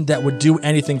husband that would do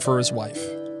anything for his wife.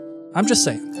 I'm just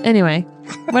saying. Anyway,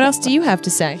 what else do you have to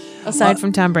say aside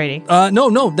from Tom Brady?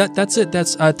 No, that's it.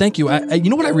 That's thank you. You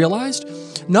know what I realized?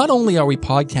 Not only are we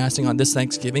podcasting on this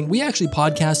Thanksgiving, we actually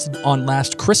podcasted on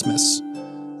last Christmas.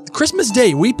 Christmas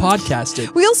Day, we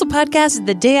podcasted. We also podcasted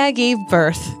the day I gave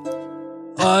birth.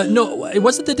 No,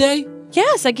 was it the day?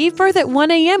 Yes, I gave birth at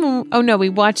 1 a.m. Oh, no, we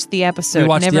watched the episode. We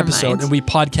watched Never the episode mind. and we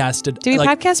podcasted. Did we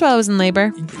podcast while I was in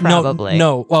labor? Probably.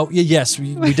 No. Well, yes,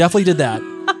 we definitely did that.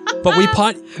 But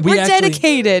We're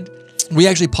dedicated. We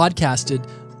actually podcasted.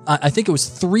 I think it was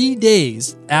 3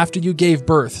 days after you gave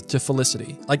birth to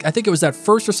Felicity. Like, I think it was that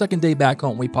first or second day back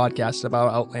home we podcasted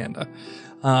about Outlander,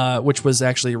 which was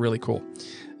actually really cool.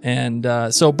 And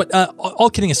but all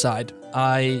kidding aside,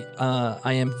 I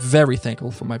am very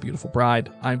thankful for my beautiful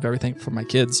bride. I'm very thankful for my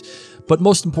kids. But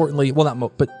most importantly,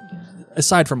 but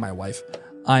aside from my wife,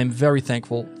 I'm very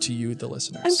thankful to you, the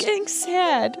listeners. I'm getting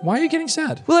sad. Why are you getting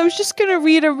sad? Well, I was just going to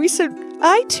read a recent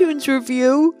iTunes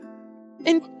review,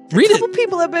 and Read a couple it.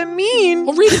 people have been mean.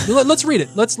 Well, read it. Let's read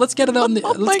it. Let's get it out in the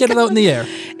it out in the air.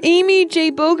 Amy J.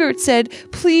 Bogart said,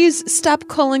 "Please stop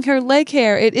calling her leg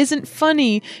hair. It isn't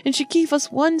funny." And she gave us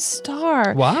 1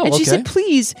 star. Wow, And she okay. said,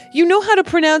 "Please, you know how to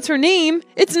pronounce her name.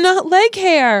 It's not leg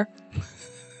hair."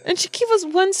 And she gave us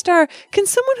 1 star. Can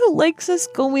someone who likes us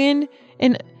go in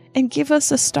and give us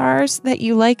the stars that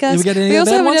you like us? Did we get any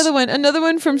also bad have ones? another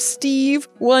one from Steve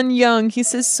One Young. He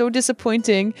says, "So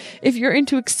disappointing. If you're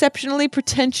into exceptionally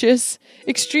pretentious,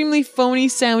 extremely phony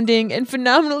sounding, and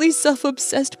phenomenally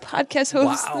self-obsessed podcast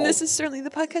hosts, then this is certainly the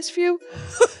podcast for you."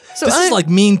 So This is like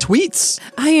mean tweets.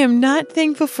 I am not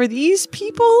thankful for these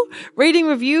people rating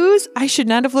reviews. I should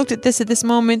not have looked at this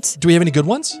moment. Do we have any good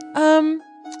ones?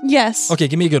 Yes. Okay,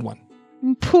 give me a good one.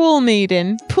 Pool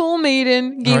Maiden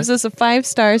gives right. us a 5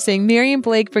 star, saying Mary and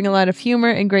Blake bring a lot of humor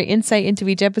and great insight into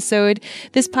each episode.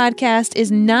 This podcast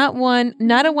is not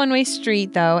a one-way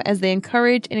street, though, as they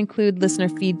encourage and include listener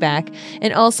feedback,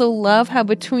 and also love how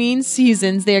between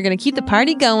seasons they are going to keep the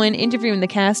party going, interviewing the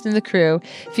cast and the crew.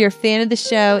 If you're a fan of the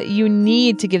show, you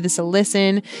need to give this a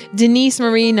listen. Denise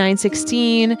Marie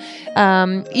 916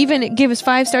 even gave us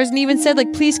 5 stars and even said,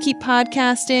 like, please keep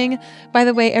podcasting. By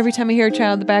the way, every time I hear a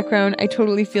child in the background, I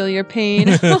totally feel your pain.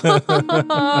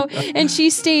 And she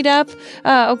stayed up.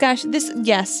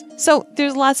 Yes. So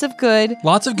there's lots of good.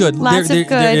 Lots of good.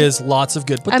 There is lots of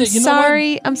good. But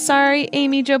I'm sorry,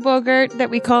 Amy Jo Bogart, that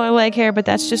we call her leg hair, but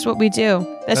that's just what we do.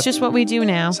 That's just what we do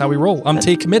now. That's how we roll. I'm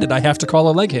Tate committed. I have to call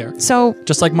her leg hair. So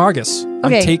just like Margus.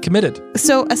 I'm Okay. Tate committed.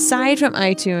 So aside from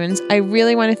iTunes, I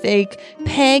really want to thank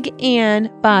Peg,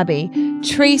 Ann, Bobby,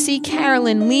 Tracy,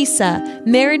 Carolyn, Lisa,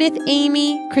 Meredith,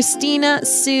 Amy, Christina,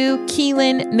 Sue,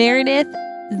 Keelan, Meredith,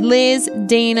 Liz,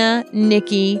 Dana,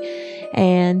 Nikki,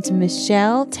 and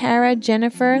Michelle, Tara,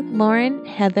 Jennifer, Lauren,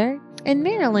 Heather, and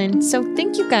Marilyn. So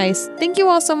thank you guys. Thank you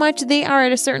all so much. They are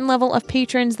at a certain level of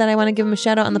patrons that I want to give them a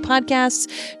shout out on the podcasts.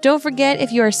 Don't forget,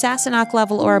 if you're a Sassenach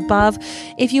level or above,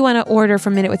 if you want to order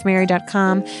from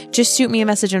minutewithmary.com, just shoot me a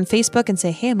message on Facebook and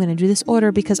say, hey, I'm going to do this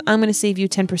order because I'm going to save you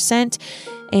 10%.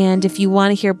 And if you want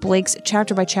to hear Blake's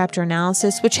chapter by chapter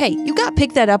analysis, which, hey, you got to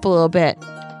pick that up a little bit.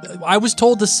 I was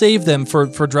told to save them for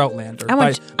Droughtlander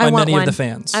by many of the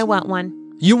fans. I want one.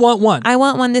 You want one? I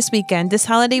want one this weekend, this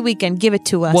holiday weekend. Give it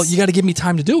to us. Well, you got to give me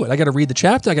time to do it. I got to read the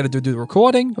chapter. I got to do the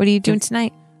recording. What are you doing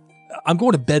tonight? I'm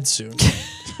going to bed soon.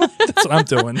 That's what I'm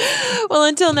doing. Well,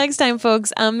 until next time,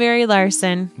 folks, I'm Mary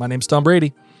Larson. My name's Tom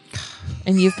Brady.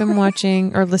 And you've been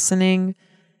watching or listening,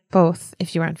 both,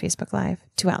 if you're on Facebook Live,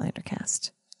 to Outlander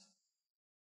Cast.